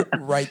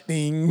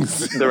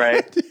things.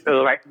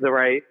 the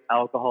right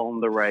alcohol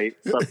and the right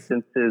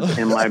substances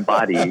in my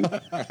body,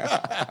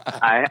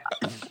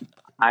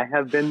 I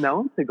have been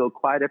known to go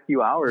quite a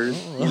few hours,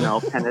 you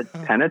know,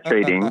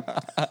 penetrating.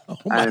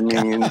 I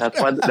mean, that's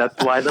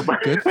why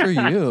Good for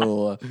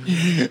you.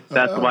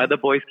 that's why the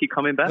boys keep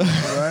coming back.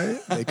 Right?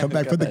 They come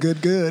back for the good.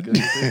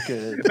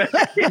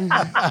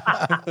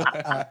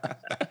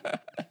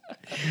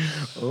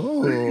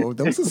 Oh,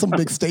 those are some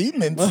big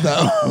statements,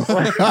 though.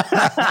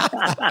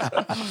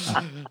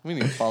 We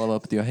need to follow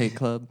up with your hate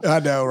club. I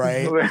know,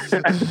 right?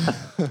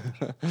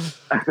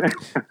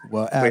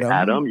 Well,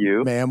 Adam,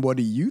 you? ma'am, what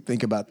do you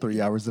think about 3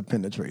 hours of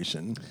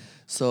penetration?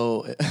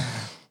 So,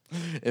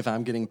 if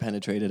I'm getting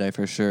penetrated, I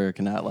for sure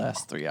cannot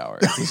last 3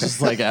 hours. It's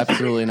just like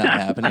absolutely not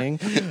happening.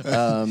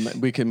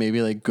 We could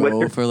maybe like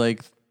go for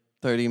like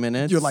 30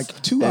 minutes. You're like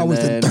 2 hours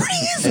and 30.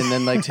 and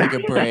then like take a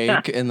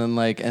break, and then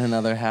like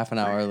another half an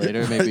hour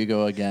later, maybe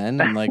go again.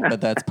 And like, but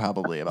that's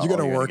probably about. You got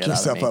to all you're work gonna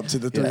get out of yourself me. up to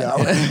the 3 Yeah.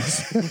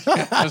 hours.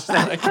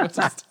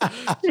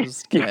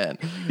 just can't.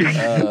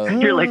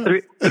 You're like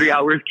 3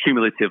 hours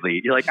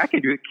cumulatively. You're like, I can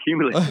do it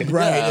cumulatively.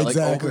 Right, Yeah,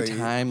 exactly. Like over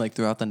time, like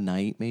throughout the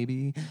night,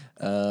 maybe.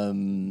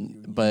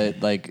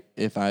 But like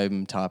if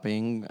I'm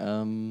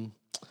topping,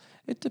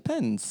 it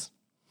depends.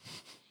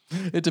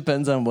 It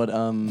depends on what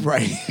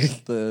Right.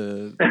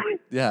 the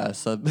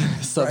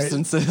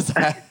substances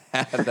I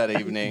had that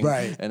evening,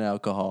 Right. and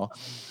alcohol.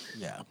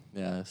 Yeah.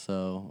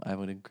 So I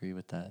would agree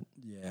with that.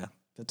 Yeah.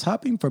 The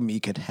topping for me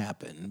could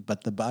happen,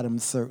 but the bottom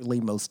certainly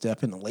most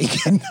definitely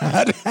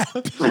cannot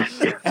happen.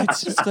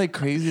 It's just like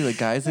crazy, like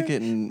guys that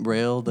getting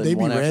railed They and be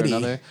one after ready.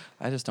 another.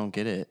 I just don't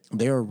get it.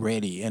 They're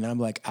ready. And I'm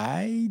like,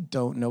 I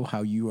don't know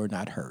how you are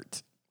not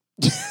hurt.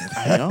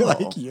 I know.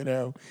 Like, you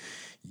know.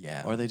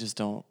 Yeah. Or they just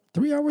don't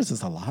 3 hours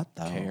is a lot,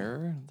 though.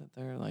 care that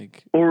they're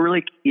like. Or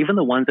like even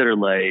the ones that are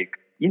like,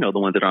 you know, the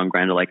ones that are on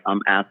grind are like, I'm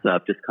ass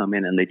up, just come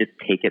in, and they just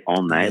take it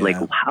all night. Yeah. Like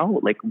how?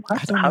 Like I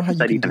what? don't know How how does you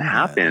that can even do that. I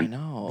happen?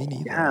 know. Me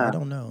neither. Yeah. I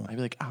don't know. I'd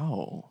be like,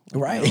 ow.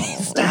 Right. No.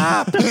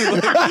 Stop.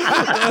 We're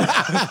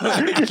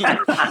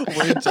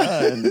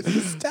done.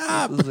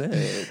 Stop. This is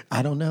it.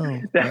 I don't know.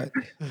 But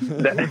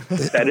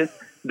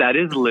That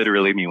is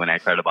literally me when I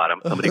try to bottom.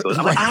 Somebody goes,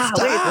 I'm like,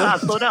 wait,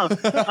 slow down.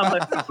 I'm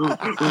like,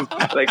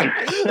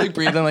 Like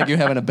breathing like you're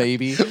having a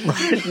baby.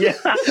 yeah,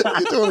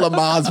 you're doing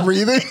Lamaze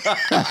breathing.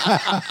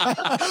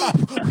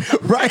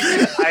 Right.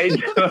 I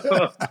do.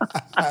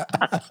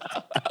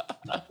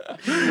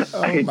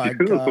 Oh my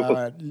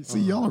God. You see,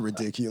 y'all are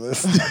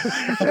ridiculous.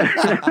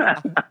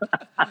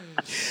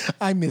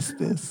 I miss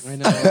this. I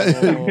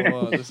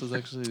know. This is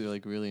actually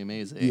like really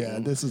amazing. Yeah,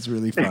 this is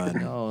really fun.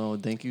 No,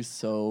 thank you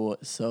so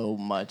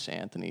much,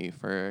 Anthony,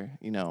 for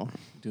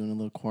doing a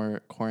little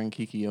corn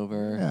kiki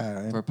over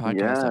Yeah. for a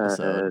podcast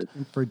episode.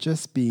 For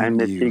just being I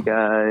miss you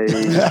guys.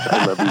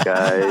 I love you I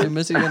guys.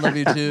 miss you and love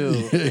you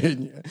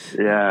too.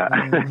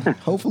 Yeah.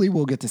 Hopefully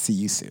we'll get to see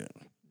you soon.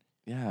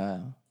 Yeah.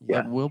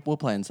 Yeah. We'll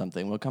plan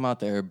something. We'll come out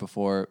there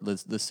before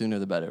the sooner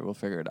the better. We'll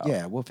figure it out.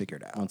 Yeah, we'll figure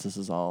it out. Once this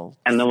is all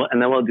And then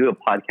we'll do a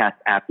podcast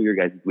after your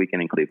guys'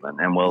 weekend in Cleveland,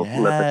 and we'll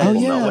let the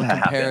people know what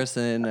happened.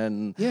 comparison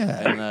and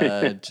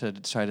to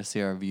try to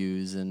see our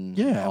views and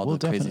all we'll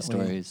the crazy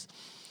definitely- stories.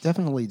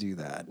 Definitely do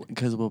that.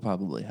 Because we'll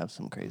probably have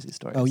some crazy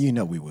stories. Oh, you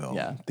know we will.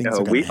 Yeah. Things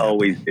are gonna We happen.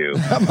 always do.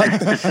 I'm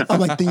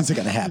like, things are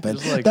going to happen.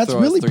 Just, like, That's throw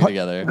us really three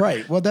together.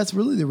 right. Well, that's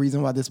really the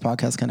reason why this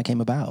podcast kind of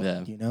came about.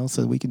 Yeah. You know,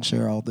 so we can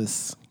share all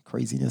this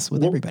craziness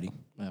with everybody.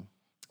 Yeah.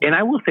 And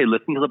I will say,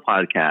 listening to the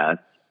podcast,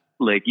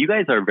 like you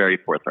guys are very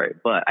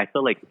forthright, but I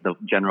feel like the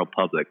general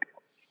public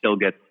still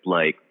gets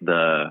like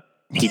the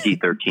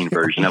PG-13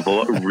 version of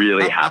what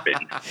really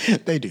happened.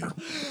 They do.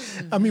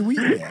 I mean, we.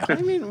 Yeah. I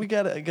mean, we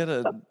gotta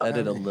edit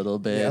a little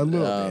bit. Yeah, a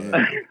little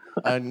bit.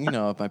 And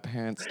if my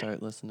parents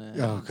start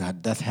listening, Oh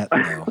God, that's no.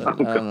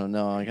 I don't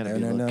know. I gotta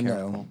be a little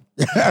careful.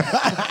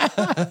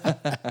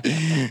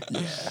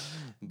 Yeah.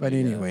 But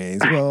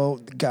anyways, well,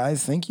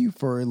 guys, thank you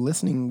for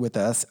listening with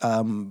us.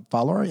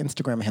 Follow our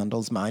Instagram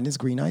handles. Mine is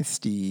Green Eye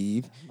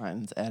Steve,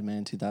 Mine's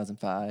Admin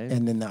 2005,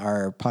 and then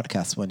our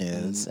podcast one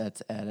and is.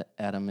 that's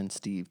Adam and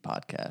Steve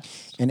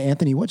podcast. And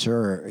Anthony, what's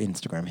your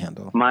Instagram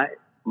handle?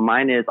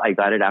 Mine is, I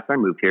got it after I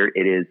moved here.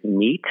 It is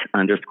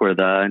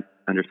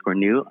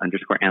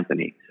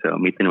meet_the_new_Anthony. So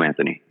meet the new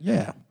Anthony.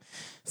 Yeah.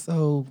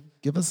 So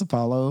give us a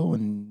follow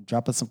and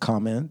drop us some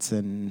comments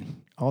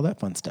and all that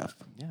fun stuff.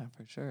 Yeah,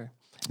 for sure.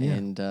 Yeah.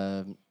 And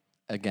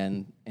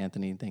again,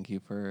 Anthony, thank you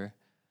for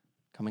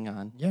coming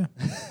on. Yeah.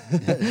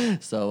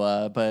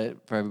 So,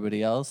 but for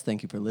everybody else,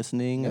 thank you for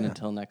listening. And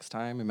until next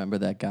time, remember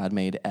that God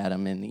made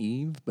Adam and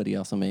Eve, but he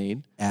also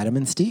made Adam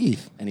and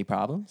Steve. any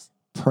problems?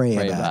 Pray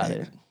about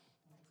it.